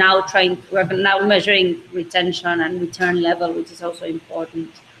we're now measuring retention and return level, which is also important.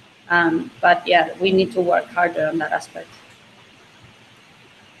 But yeah, we need to work harder on that aspect.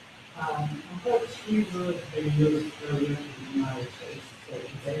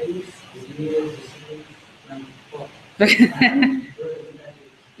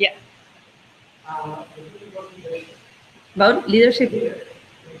 Yeah. About leadership?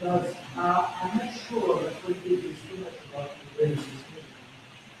 Because I'm not sure that we did too much about leadership.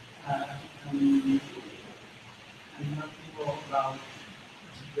 And not more about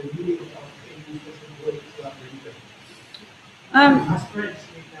the meaning of any special way to have leadership. As French,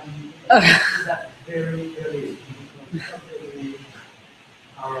 we can do that very early.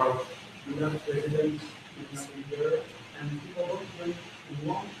 Our beloved president is not a leader, and people don't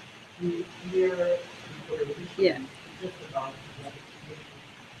want to hear the politicians just about that.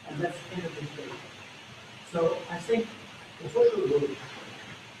 And that's kind of the case. So I think the social work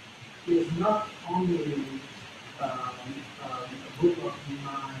is not only a group of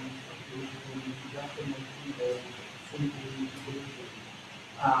minds of document people simply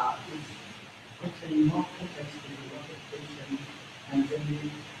it's actually more complex with a lot of patience and then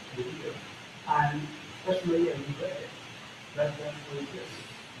the leader. And especially a leader, that's what it is.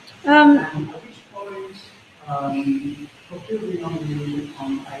 And at which point, focusing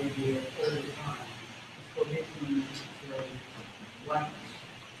on ideas all the time, forgetting what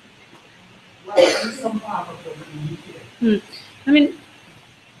is some part of the community. I mean,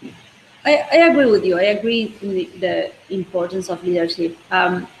 I agree with you. I agree in the importance of leadership.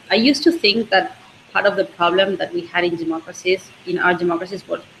 I used to think that part of the problem that we had in our democracies,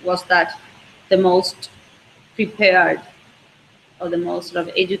 was that the most prepared or the most sort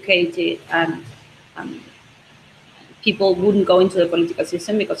of educated and people wouldn't go into the political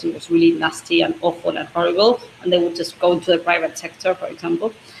system because it was really nasty and awful and horrible, and they would just go into the private sector, for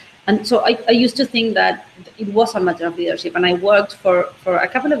example. And so I used to think that it was a matter of leadership, and I worked for a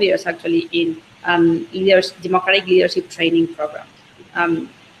couple of years actually in democratic leadership training program.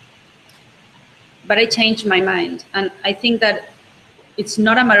 But I changed my mind, and I think that it's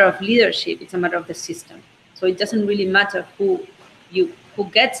not a matter of leadership; it's a matter of the system. So it doesn't really matter who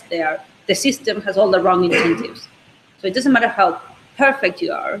gets there. The system has all the wrong incentives. So it doesn't matter how perfect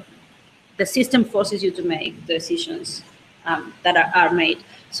you are. The system forces you to make the decisions that are made.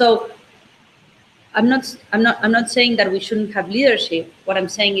 So I'm not saying that we shouldn't have leadership. What I'm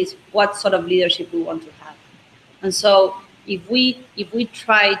saying is what sort of leadership we want to have. And so if we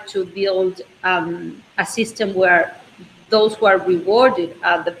try to build a system where those who are rewarded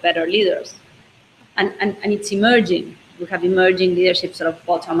are the better leaders, and it's emerging. We have emerging leadership sort of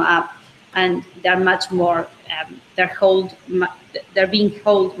bottom up, and they're much more they're being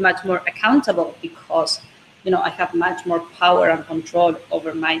held much more accountable because I have much more power and control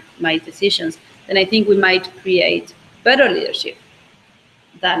over my decisions. Then I think we might create better leadership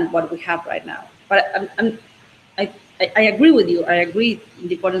than what we have right now. But I agree with you. I agree in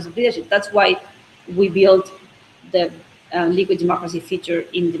the importance of leadership. That's why we built the liquid democracy feature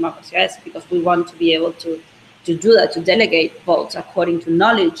in Democracy OS, because we want to be able to do that, to delegate votes according to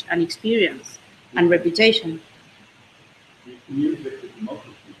knowledge and experience and reputation. You can use liquid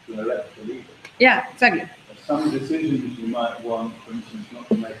democracy to elect a leader. Yeah, exactly. Some decisions you might want, for instance, not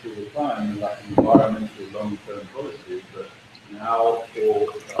to make all the time, like environmental long-term policies, but now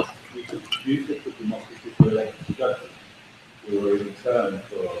you could use liquid democracy to elect judges who are in turn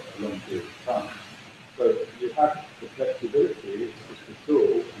for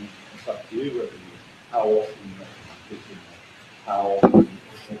you revenue, how often that's hitting, how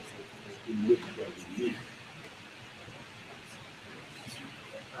in which way you live.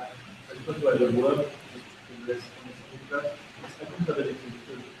 I suppose why the work is less honest, I think that it is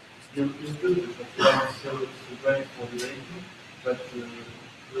because you include the service to grant modulation, but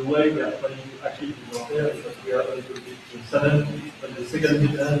the way we are trying to achieve is not there, is that we are a little bit sudden, but the second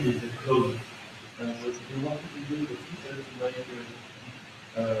bit end is closed. And what we want to do the features to make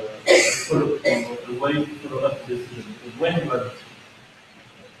a way to follow up the decision. Because when you have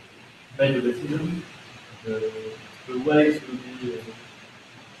made a decision, the way to be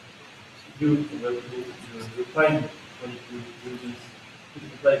used to the time when you do this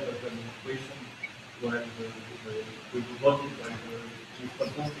type of administration, when the robotic and the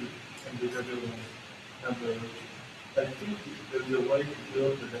responsive and the other one. And I think there is a way to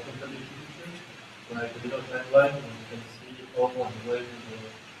build the accountability feature, like a bit of timeline, and you can see all of the way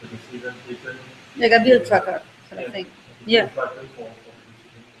the decision taken. Like a build tracker sort of thing. Yeah.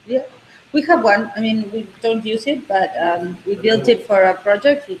 Yeah. We have one. I mean, we don't use it, but we built it for a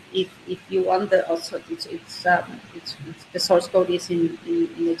project. If you want the also, it's the source code is in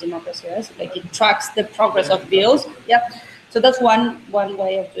the democracy, yes? Like it tracks the progress of builds. Yeah. So that's one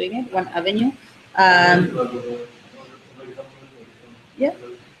way of doing it, one avenue. Yeah.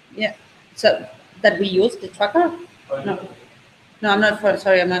 Yeah. So that we use the tracker. No. No, I'm not for.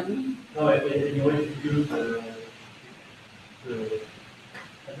 Sorry, I'm not. No, anyway, to use the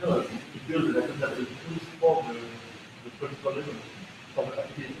I know it builds the accountability tools for the political level, for the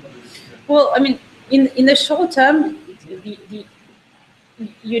application of the decision. Well, I mean, in the short term,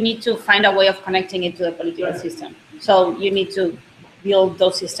 you need to find a way of connecting it to the political system. So you need to build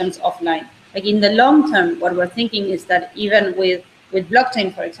those systems offline. Like in the long term, what we're thinking is that even with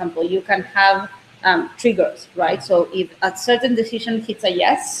blockchain, for example, you can have triggers, right? So if a certain decision hits a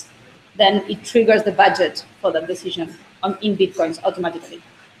yes, then it triggers the budget for that decision in Bitcoins automatically,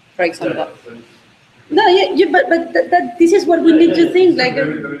 for example. No, but this is what we need to think. Like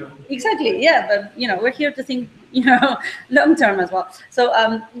exactly, yeah. But we're here to think, long term as well. So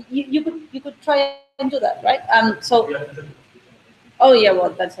you could try and do that, right? Oh yeah, well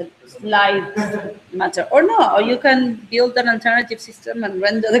that's a slight matter. Or no, or you can build an alternative system and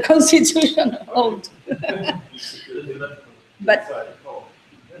render the constitution old. But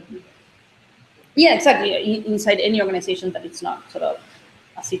yeah, exactly. Inside any organization that it's not sort of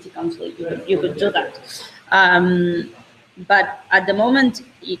a city council, you could do that. But at the moment,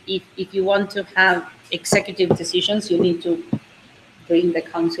 if you want to have executive decisions, you need to bring the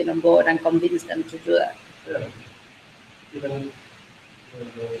council on board and convince them to do that. Yeah. Even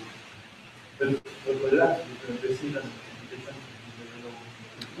the last decision.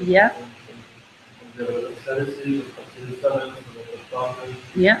 Yeah.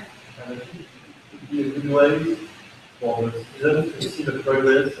 Yeah.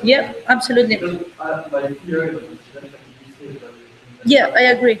 Yeah, absolutely. Yeah, I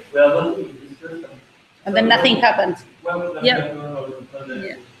agree. And then nothing happens. Yeah.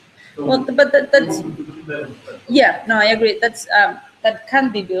 Yeah. Well, but that's yeah. No, I agree. That's that can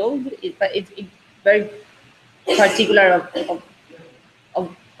be built, but it's very particular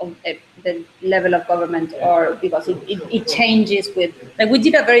of the level of government, or because it changes with, like, we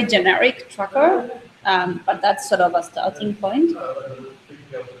did a very generic tracker, but that's sort of a starting point.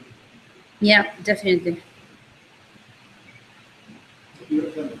 Yeah, definitely. You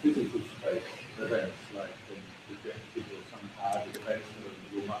have done physical space events like the events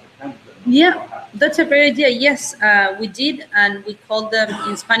you might have. Yeah, that's a great idea. Yes, we did, and we called them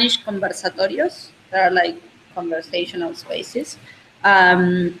in Spanish conversatorios. They are like conversational spaces.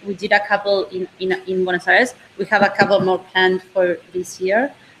 We did a couple in Buenos Aires. We have a couple more planned for this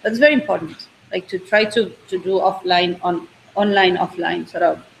year. That's very important, like to try to do offline on online offline sort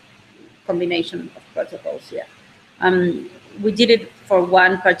of combination of protocols. Yeah, we did it for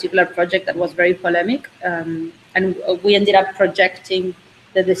one particular project that was very polemic, and we ended up projecting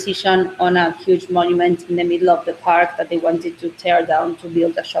the decision on a huge monument in the middle of the park that they wanted to tear down to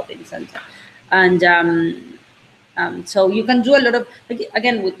build a shopping center. And so you can do a lot of, like,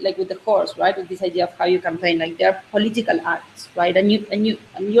 again, with the horse, right? With this idea of how you campaign, like there are political acts, right? And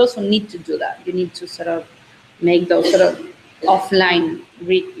you also need to do that. You need to sort of make those sort of offline,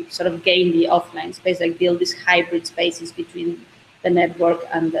 sort of gain the offline space, like build these hybrid spaces between the network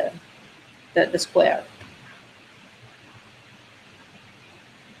and the square.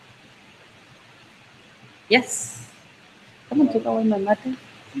 Yes. Come on, to go in my matter.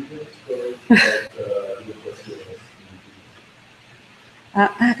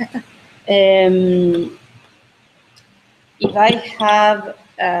 If I have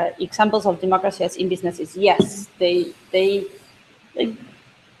examples of democracy as in businesses, yes, a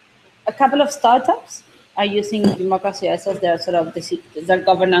couple of startups are using democracy as their sort of their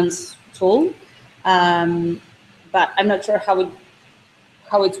governance tool, but I'm not sure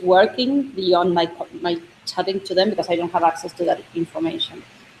how it's working beyond my chatting to them, because I don't have access to that information.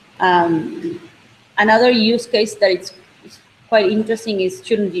 Another use case that it's quite interesting is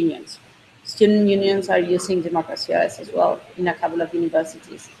student unions. Student unions are using democracy as well in a couple of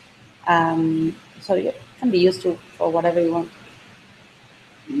universities. So it can be used for whatever you want.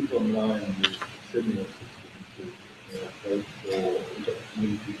 Eve Online is similar to both for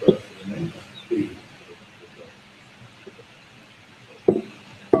community first and speed.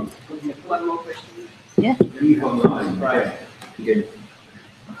 One more question. Yeah. Eve Online, right? Again.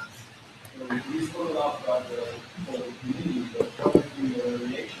 You spoke a lot about the community, but what was the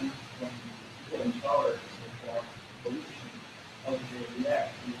reaction from people in power or politicians? How did they react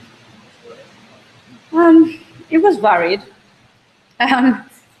to this? It was varied.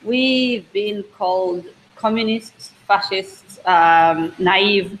 We've been called communists, fascists,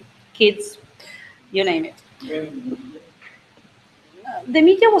 naive kids, you name it. The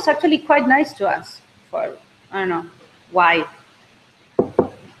media was actually quite nice to us for, I don't know why,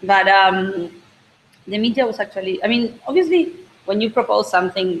 but the media was actually, I mean, obviously, when you propose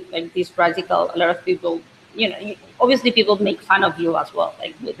something like this radical, a lot of people, obviously people make fun of you as well.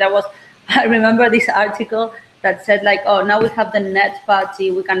 Like there was, I remember this article that said like, oh, now we have the net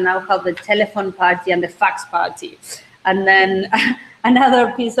party, we can now have the telephone party and the fax party. And then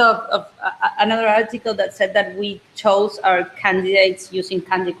another piece of another article that said that we chose our candidates using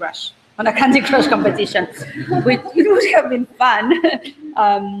Candy Crush on a Candy Crush competition, which it would have been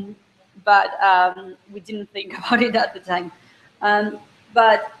fun. But we didn't think about it at the time.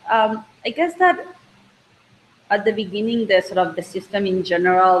 But I guess that at the beginning, the system in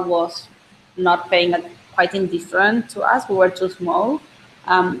general was not paying quite indifferent to us. We were too small.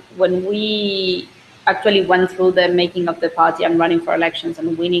 When we actually went through the making of the party and running for elections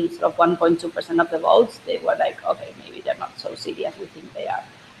and winning 1.2% of the votes, they were like, okay, maybe they're not so silly as we think they are.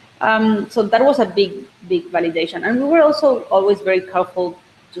 So that was a big validation. And we were also always very careful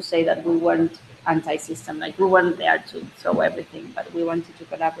to say that we weren't anti-system. Like we weren't there to throw everything, but we wanted to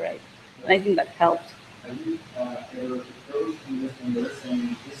collaborate. And I think that helped. Have you ever proposed in this number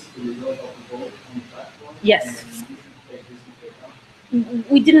saying this is the result of the vote on the platform? Yes. And you should take this into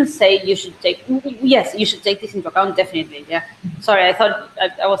account? We didn't say you should take, yes, you should take this into account, definitely, yeah. Sorry, I thought,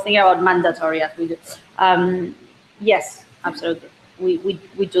 I was thinking about mandatory as we do. Yes, absolutely. We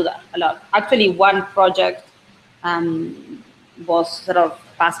do that a lot. Actually, one project was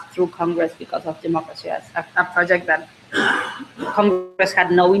passed through Congress because of democracy, as a project that Congress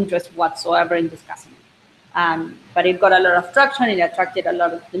had no interest whatsoever in discussing. But it got a lot of traction, it attracted a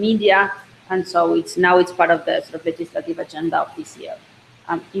lot of the media, and so it's part of the legislative agenda of this year.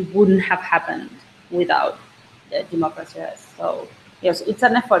 It wouldn't have happened without the democracy. So yes, it's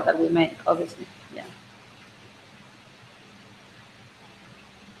an effort that we make, obviously. Yeah.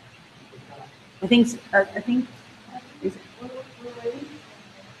 I think. Is it?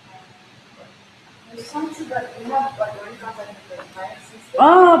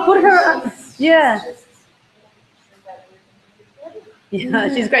 Oh, put her. Yeah.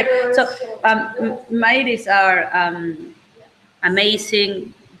 Yeah, she's great. So, Maid is our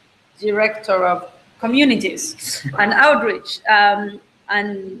amazing director of communities and outreach.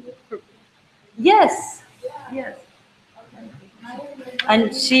 And yes.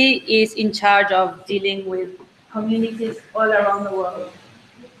 And she is in charge of dealing with communities all around the world.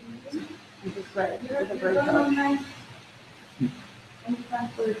 Which is great. It's a great job.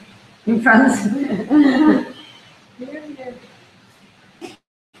 In France.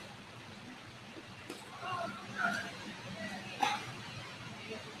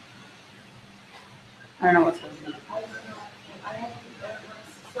 I don't know what's happening.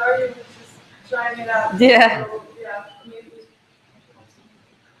 Sorry, we're just trying it out. Yeah. So, yeah.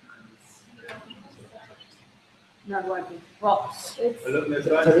 Not working. Well, It's, Tell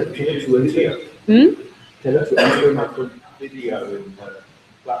her to enter my video in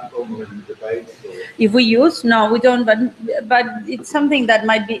platform or in debates. If we use, no, we don't, but it's something that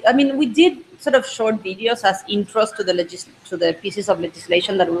might be, I mean, we did short videos as intros to the pieces of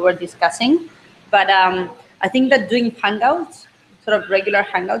legislation that we were discussing, but I think that doing hangouts, regular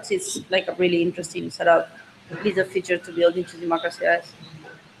hangouts, is like a really interesting little feature to build into democracy.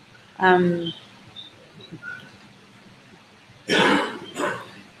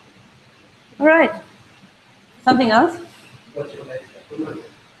 All right. Something else? What's your next step?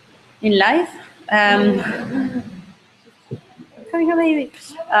 In life? having a baby.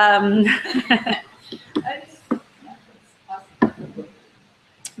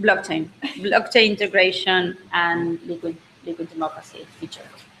 Blockchain integration and liquid democracy feature,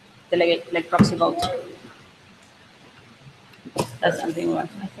 like proxy vote. That's something we want,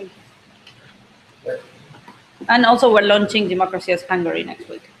 I think. And also we're launching Democracy OS Hungary next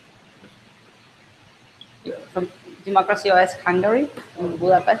week. From Democracy OS Hungary in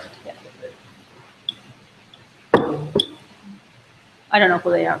Budapest. Yeah. I don't know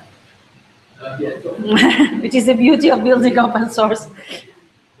who they are. Which is the beauty of building open source.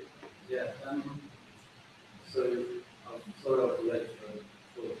 Yeah, so I'm sorry I was late for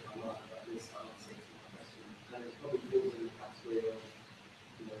I'm not about this answer to my question. And it probably falls in the category of,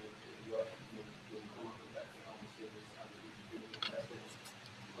 you'll come up with better answers and you can do better.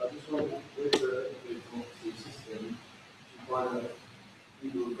 But I just wonder, with the democracy system, you find that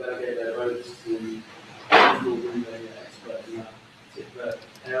people delegate their votes to people who are expert in that particular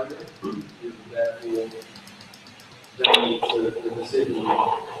area, therefore they need the decision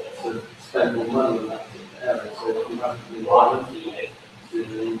to spend more money on that area. So if you have the environmental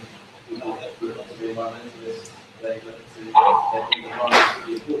decision, people that look to the environmentalists, they look to the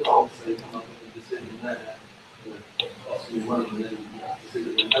environmental important, so you come up with a decision there that costs you money, and then you have to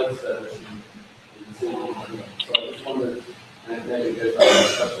decision in health service and the decision. So I just wondered, and maybe it goes back to the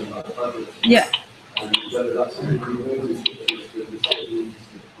discussion about the budget. Yeah. And whether that's something we move to, the decisions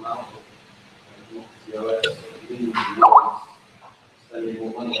that come out of democracy OS, spending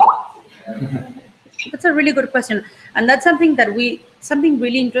more money. That's a really good question, and that's something that something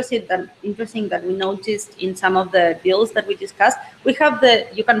really interesting that we noticed in some of the bills that we discussed. We have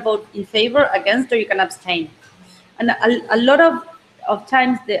you can vote in favor, against, or you can abstain, and a lot of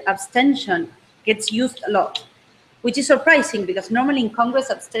times the abstention gets used a lot, which is surprising because normally in Congress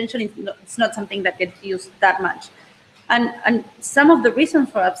abstention it's not something that gets used that much. And some of the reasons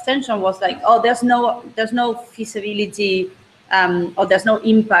for abstention was like, oh, there's no feasibility or there's no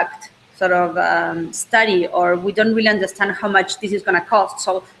impact sort of study, or we don't really understand how much this is going to cost.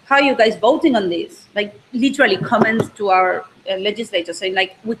 So how are you guys voting on this? Like literally comments to our legislators saying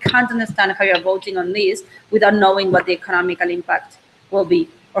like, we can't understand how you're voting on this without knowing what the economical impact will be,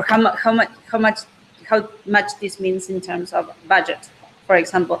 or how much this means in terms of budget, for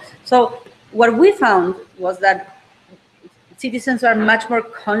example. So what we found was that citizens are much more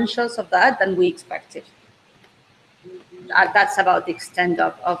conscious of that than we expected. That's about the extent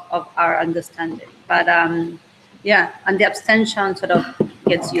of our understanding. But yeah, and the abstention sort of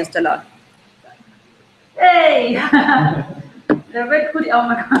gets used a lot. Hey! The red hoodie, oh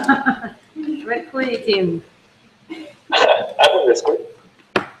my God. Red hoodie team. I think that's good.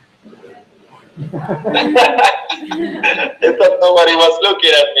 I thought nobody was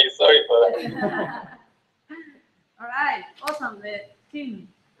looking at me, sorry for that. All right, awesome. The team,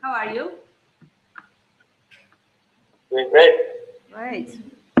 how are you? Doing great. Right.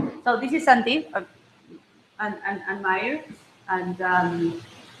 So this is Santi and Meyer, and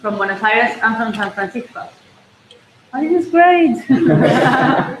from Buenos Aires. I'm from San Francisco. Oh, this is great.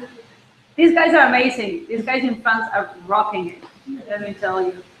 These guys are amazing. These guys in France are rocking it. Let me tell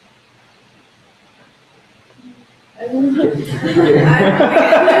you. I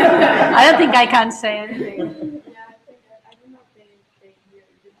don't think I can say anything. Yeah, I don't know if they hear.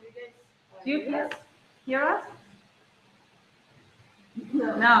 Did you guys? Do you hear us?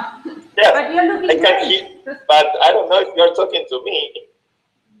 No. No. Yes, But you're looking I can great. hear, but I don't know if you're talking to me.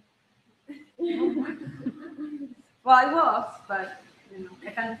 Well, I was, but I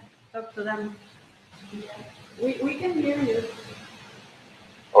can talk to them. We can hear you.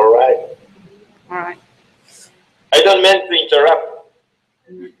 All right. All right. I don't mean to interrupt.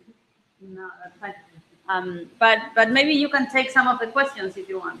 No, that's fine. But maybe you can take some of the questions if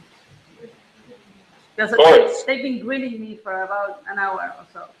you want. Because they've been grilling me for about an hour or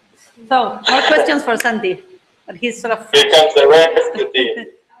so. So, more questions for Santi. But he's sort of... Here comes the rescue team.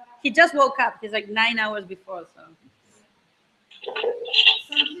 He just woke up. He's like 9 hours before, so...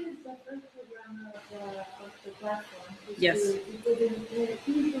 Santi is the first programmer of the platform. Yes.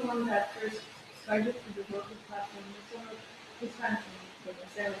 He's the one that first started to develop the platform. Some of his friends from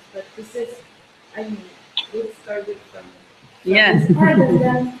themselves, but this is, it started from... Yes. And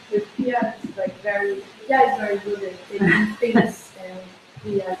then with Pia, it's like it's very good at taking things and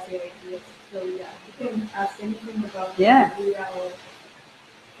he has the ideas. So yeah, you can ask anything about Pia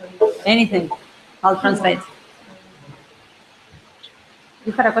or anything. I'll translate.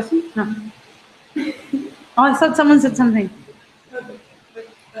 You had a question? No. Oh, I thought someone said something. Okay, but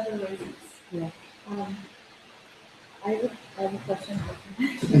otherwise Yeah. I have a question.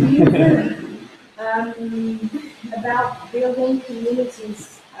 About building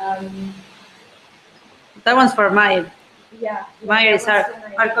communities. That one's for Maya. Yeah. Maya is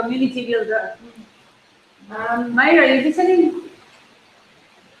our community builder. Maya, are you listening?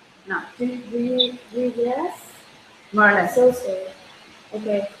 No. Do you hear us? More or less. So sorry.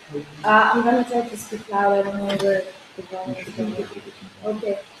 Okay. I'm gonna try to speak loud. I don't know where the volume is going.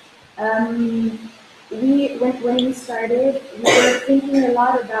 Okay. When we started, we were thinking a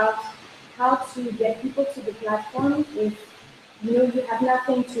lot about how to get people to the platform if you have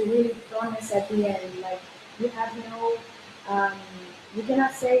nothing to really promise at the end. Like you have no, you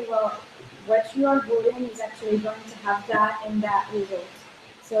cannot say, well, what you are voting is actually going to have that and that result.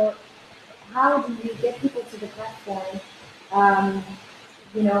 So how do you get people to the platform?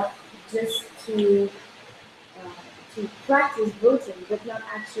 Just to practice voting, but not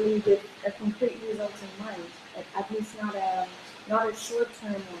actually with a concrete result in mind. At least not a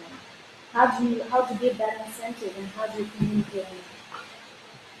short-term one. How do you give that incentive, and how do you communicate on it?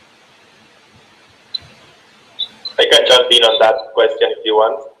 I can jump in on that question if you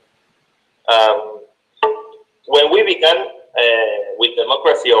want. When we began with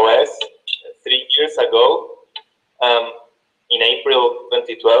Democracy OS 3 years ago, in April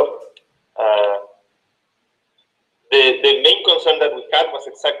 2012, the main concern that we had was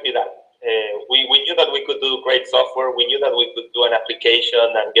exactly that. We knew that we could do great software. We knew that we could do an application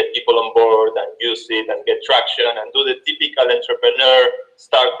and get people on board and use it and get traction and do the typical entrepreneur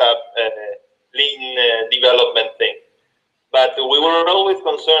startup lean development thing. But we were always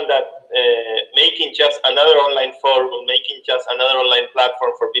concerned that making just another online forum, making just another online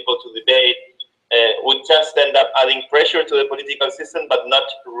platform for people to debate would just end up adding pressure to the political system, but not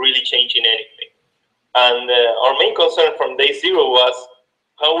really changing anything. And our main concern from day zero was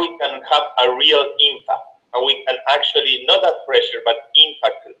how we can have a real impact, how we can actually not add pressure, but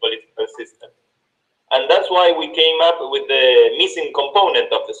impact the political system. And that's why we came up with the missing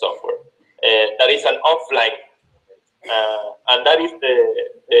component of the software. That is an offline. And that is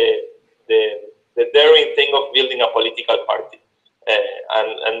the daring thing of building a political party.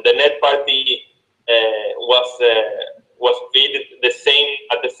 And the Net Party was created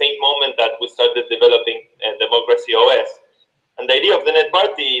at the same moment that we started developing Democracy OS. And the idea of the Net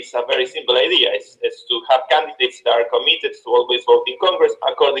Party is a very simple idea. It's to have candidates that are committed to always vote in Congress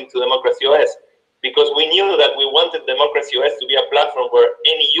according to Democracy OS. Because we knew that we wanted Democracy OS to be a platform where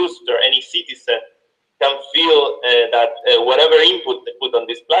any user, any citizen can feel that whatever input they put on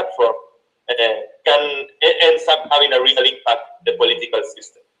this platform ends up having a real impact on the political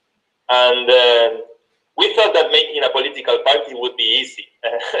system. And we thought that making a political party would be easy.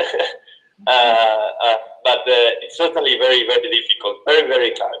 But it's certainly very, very difficult, very,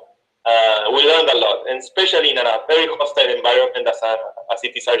 very hard. We learned a lot, and especially in a very hostile environment as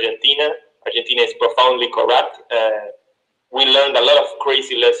it is Argentina. Argentina is profoundly corrupt. We learned a lot of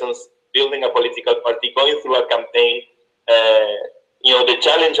crazy lessons building a political party, going through a campaign. The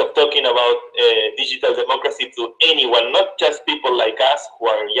challenge of talking about digital democracy to anyone, not just people like us who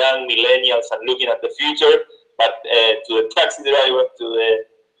are young millennials and looking at the future, but to the taxi driver,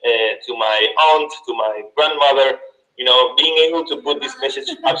 to my aunt, to my grandmother, being able to put this message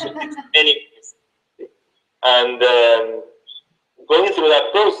absolutely to any place. And going through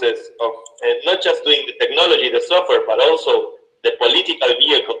that process of not just doing the technology, the software, but also the political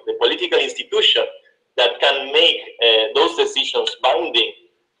vehicle, the political institution that can make those decisions binding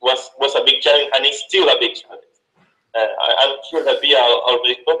was a big challenge, and it's still a big challenge. I'm sure that Pia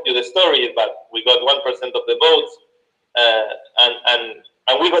already told you the story, but we got 1% of the votes,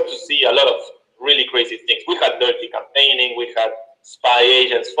 and we got to see a lot of really crazy things. We had dirty campaigning, we had spy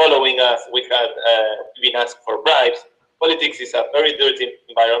agents following us, we had being asked for bribes. Politics is a very dirty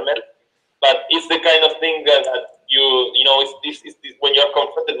environment, but it's the kind of thing that it's when you're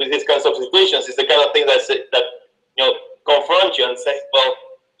confronted with these kinds of situations, it's the kind of thing that confront you and say, well,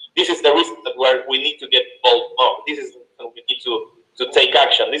 this is the reason that we need to get involved more. This is the reason we need to take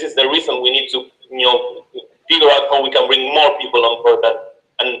action. This is the reason we need to figure out how we can bring more people on board,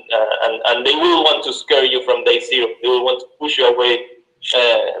 and they will want to scare you from day zero. They will want to push you away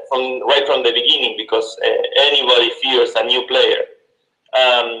right from the beginning, because anybody fears a new player.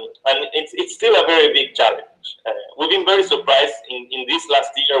 And it's still a very big challenge. We've been very surprised in this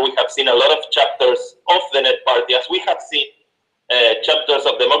last year. We have seen a lot of chapters of the Net Party, as we have seen chapters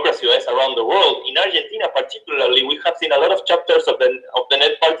of Democracy OS around the world. In Argentina particularly, we have seen a lot of chapters of the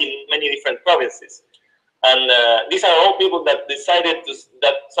Net Party in many different provinces. And these are all people that decided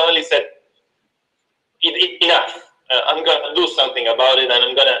that suddenly said, enough, I'm going to do something about it, and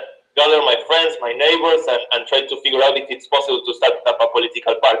I'm going to gather my friends, my neighbors, and try to figure out if it's possible to start up a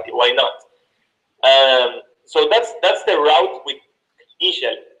political party. Why not? So that's the route we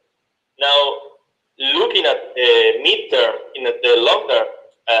initially. Now, looking at the midterm, in the long term,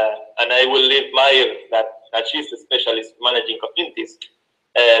 and I will leave Meyer, that she's a specialist managing communities.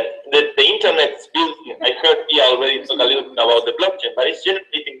 The internet is building. I heard Pia already talk a little bit about the blockchain, but it's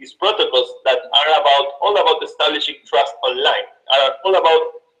generating these protocols that are all about establishing trust online, are all about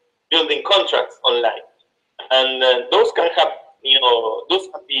building contracts online, and those can have,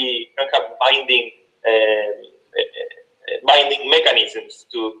 can have binding mechanisms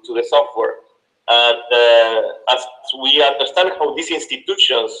to the software. And as we understand how these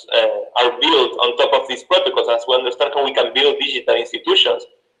institutions are built on top of these protocols, as we understand how we can build digital institutions,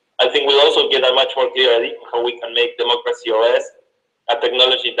 I think we'll also get a much more clear idea how we can make Democracy OS a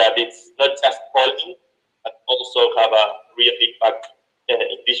technology that it's not just polling, but also have a real impact in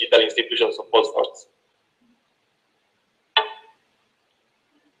digital institutions of all sorts.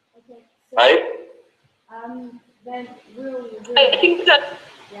 Okay, so, right? Then we'll I think that,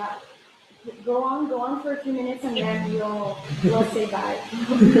 yeah. Go on for a few minutes, and then we'll say bye.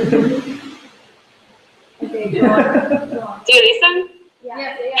 Okay, go on. do you listen?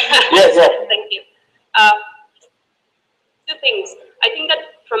 Yeah. Yes. Thank you. Two things. I think that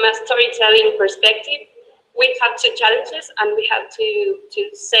from a storytelling perspective, we have two challenges, and we have to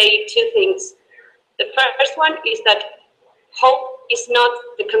say two things. The first one is that hope is not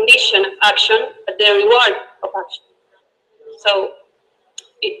the condition of action, but the reward of action. So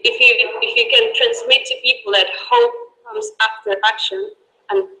if you can transmit to people that hope comes after action,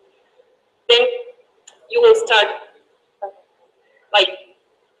 and then you will start like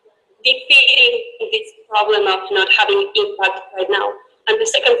defeating this problem of not having impact right now. And the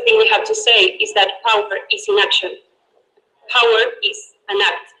second thing we have to say is that power is in action. Power is an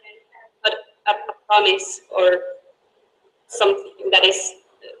act, not a promise or something that is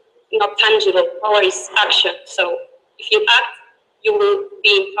not tangible. Power is action. So if you act, you will be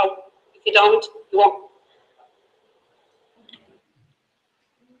in power. If you don't, you won't.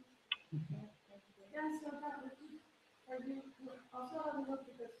 Yeah, so that would be, also have a look,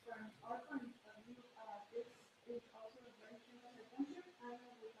 because from our point of view, this is also a very similar adventure. I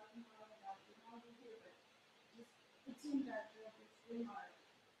know we're talking a lot about technology here, but it seems that this team are,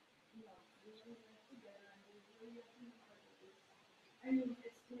 we really work together, and we really have to hard with this. I mean,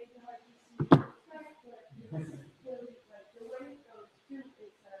 it's maybe hard to see the effect, but it's really like the way it goes too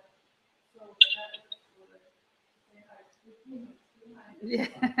is so that is for the team behind it. Yeah.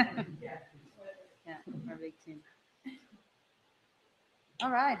 Yeah, our big team. All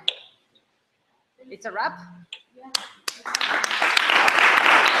right. It's a wrap. Yeah.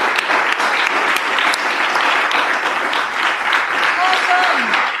 Awesome.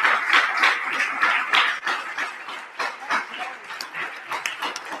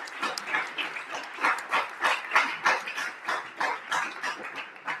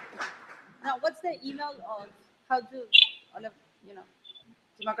 Now, what's the email of how do all of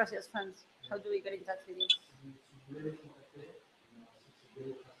Democracy as friends? How do we get in touch with you?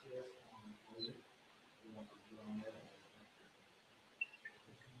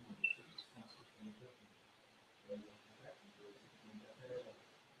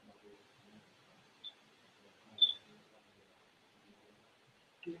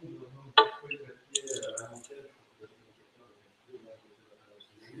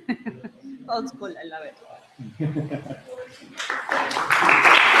 Old school, I love it.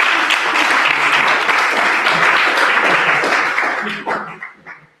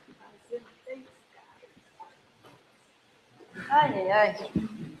 Ay, ay, ay.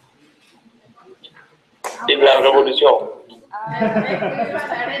 Vive la révolution.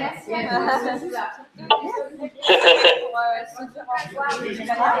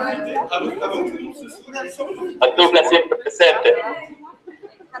 A doppia sempre presente.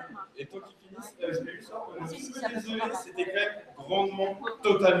 Et tant qu'ils finissent, je vais juste désolé, c'était quand même grandement,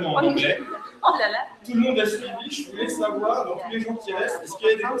 totalement en anglais. Tout le monde a suivi, je voulais savoir, dans tous les gens qui restent, est-ce qu'il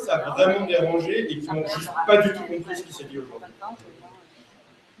y a des gens que ça a vraiment dérangé et qui n'ont juste pas du tout compris ce qui s'est dit aujourd'hui?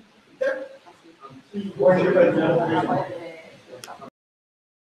 Moi, je vais pas dire.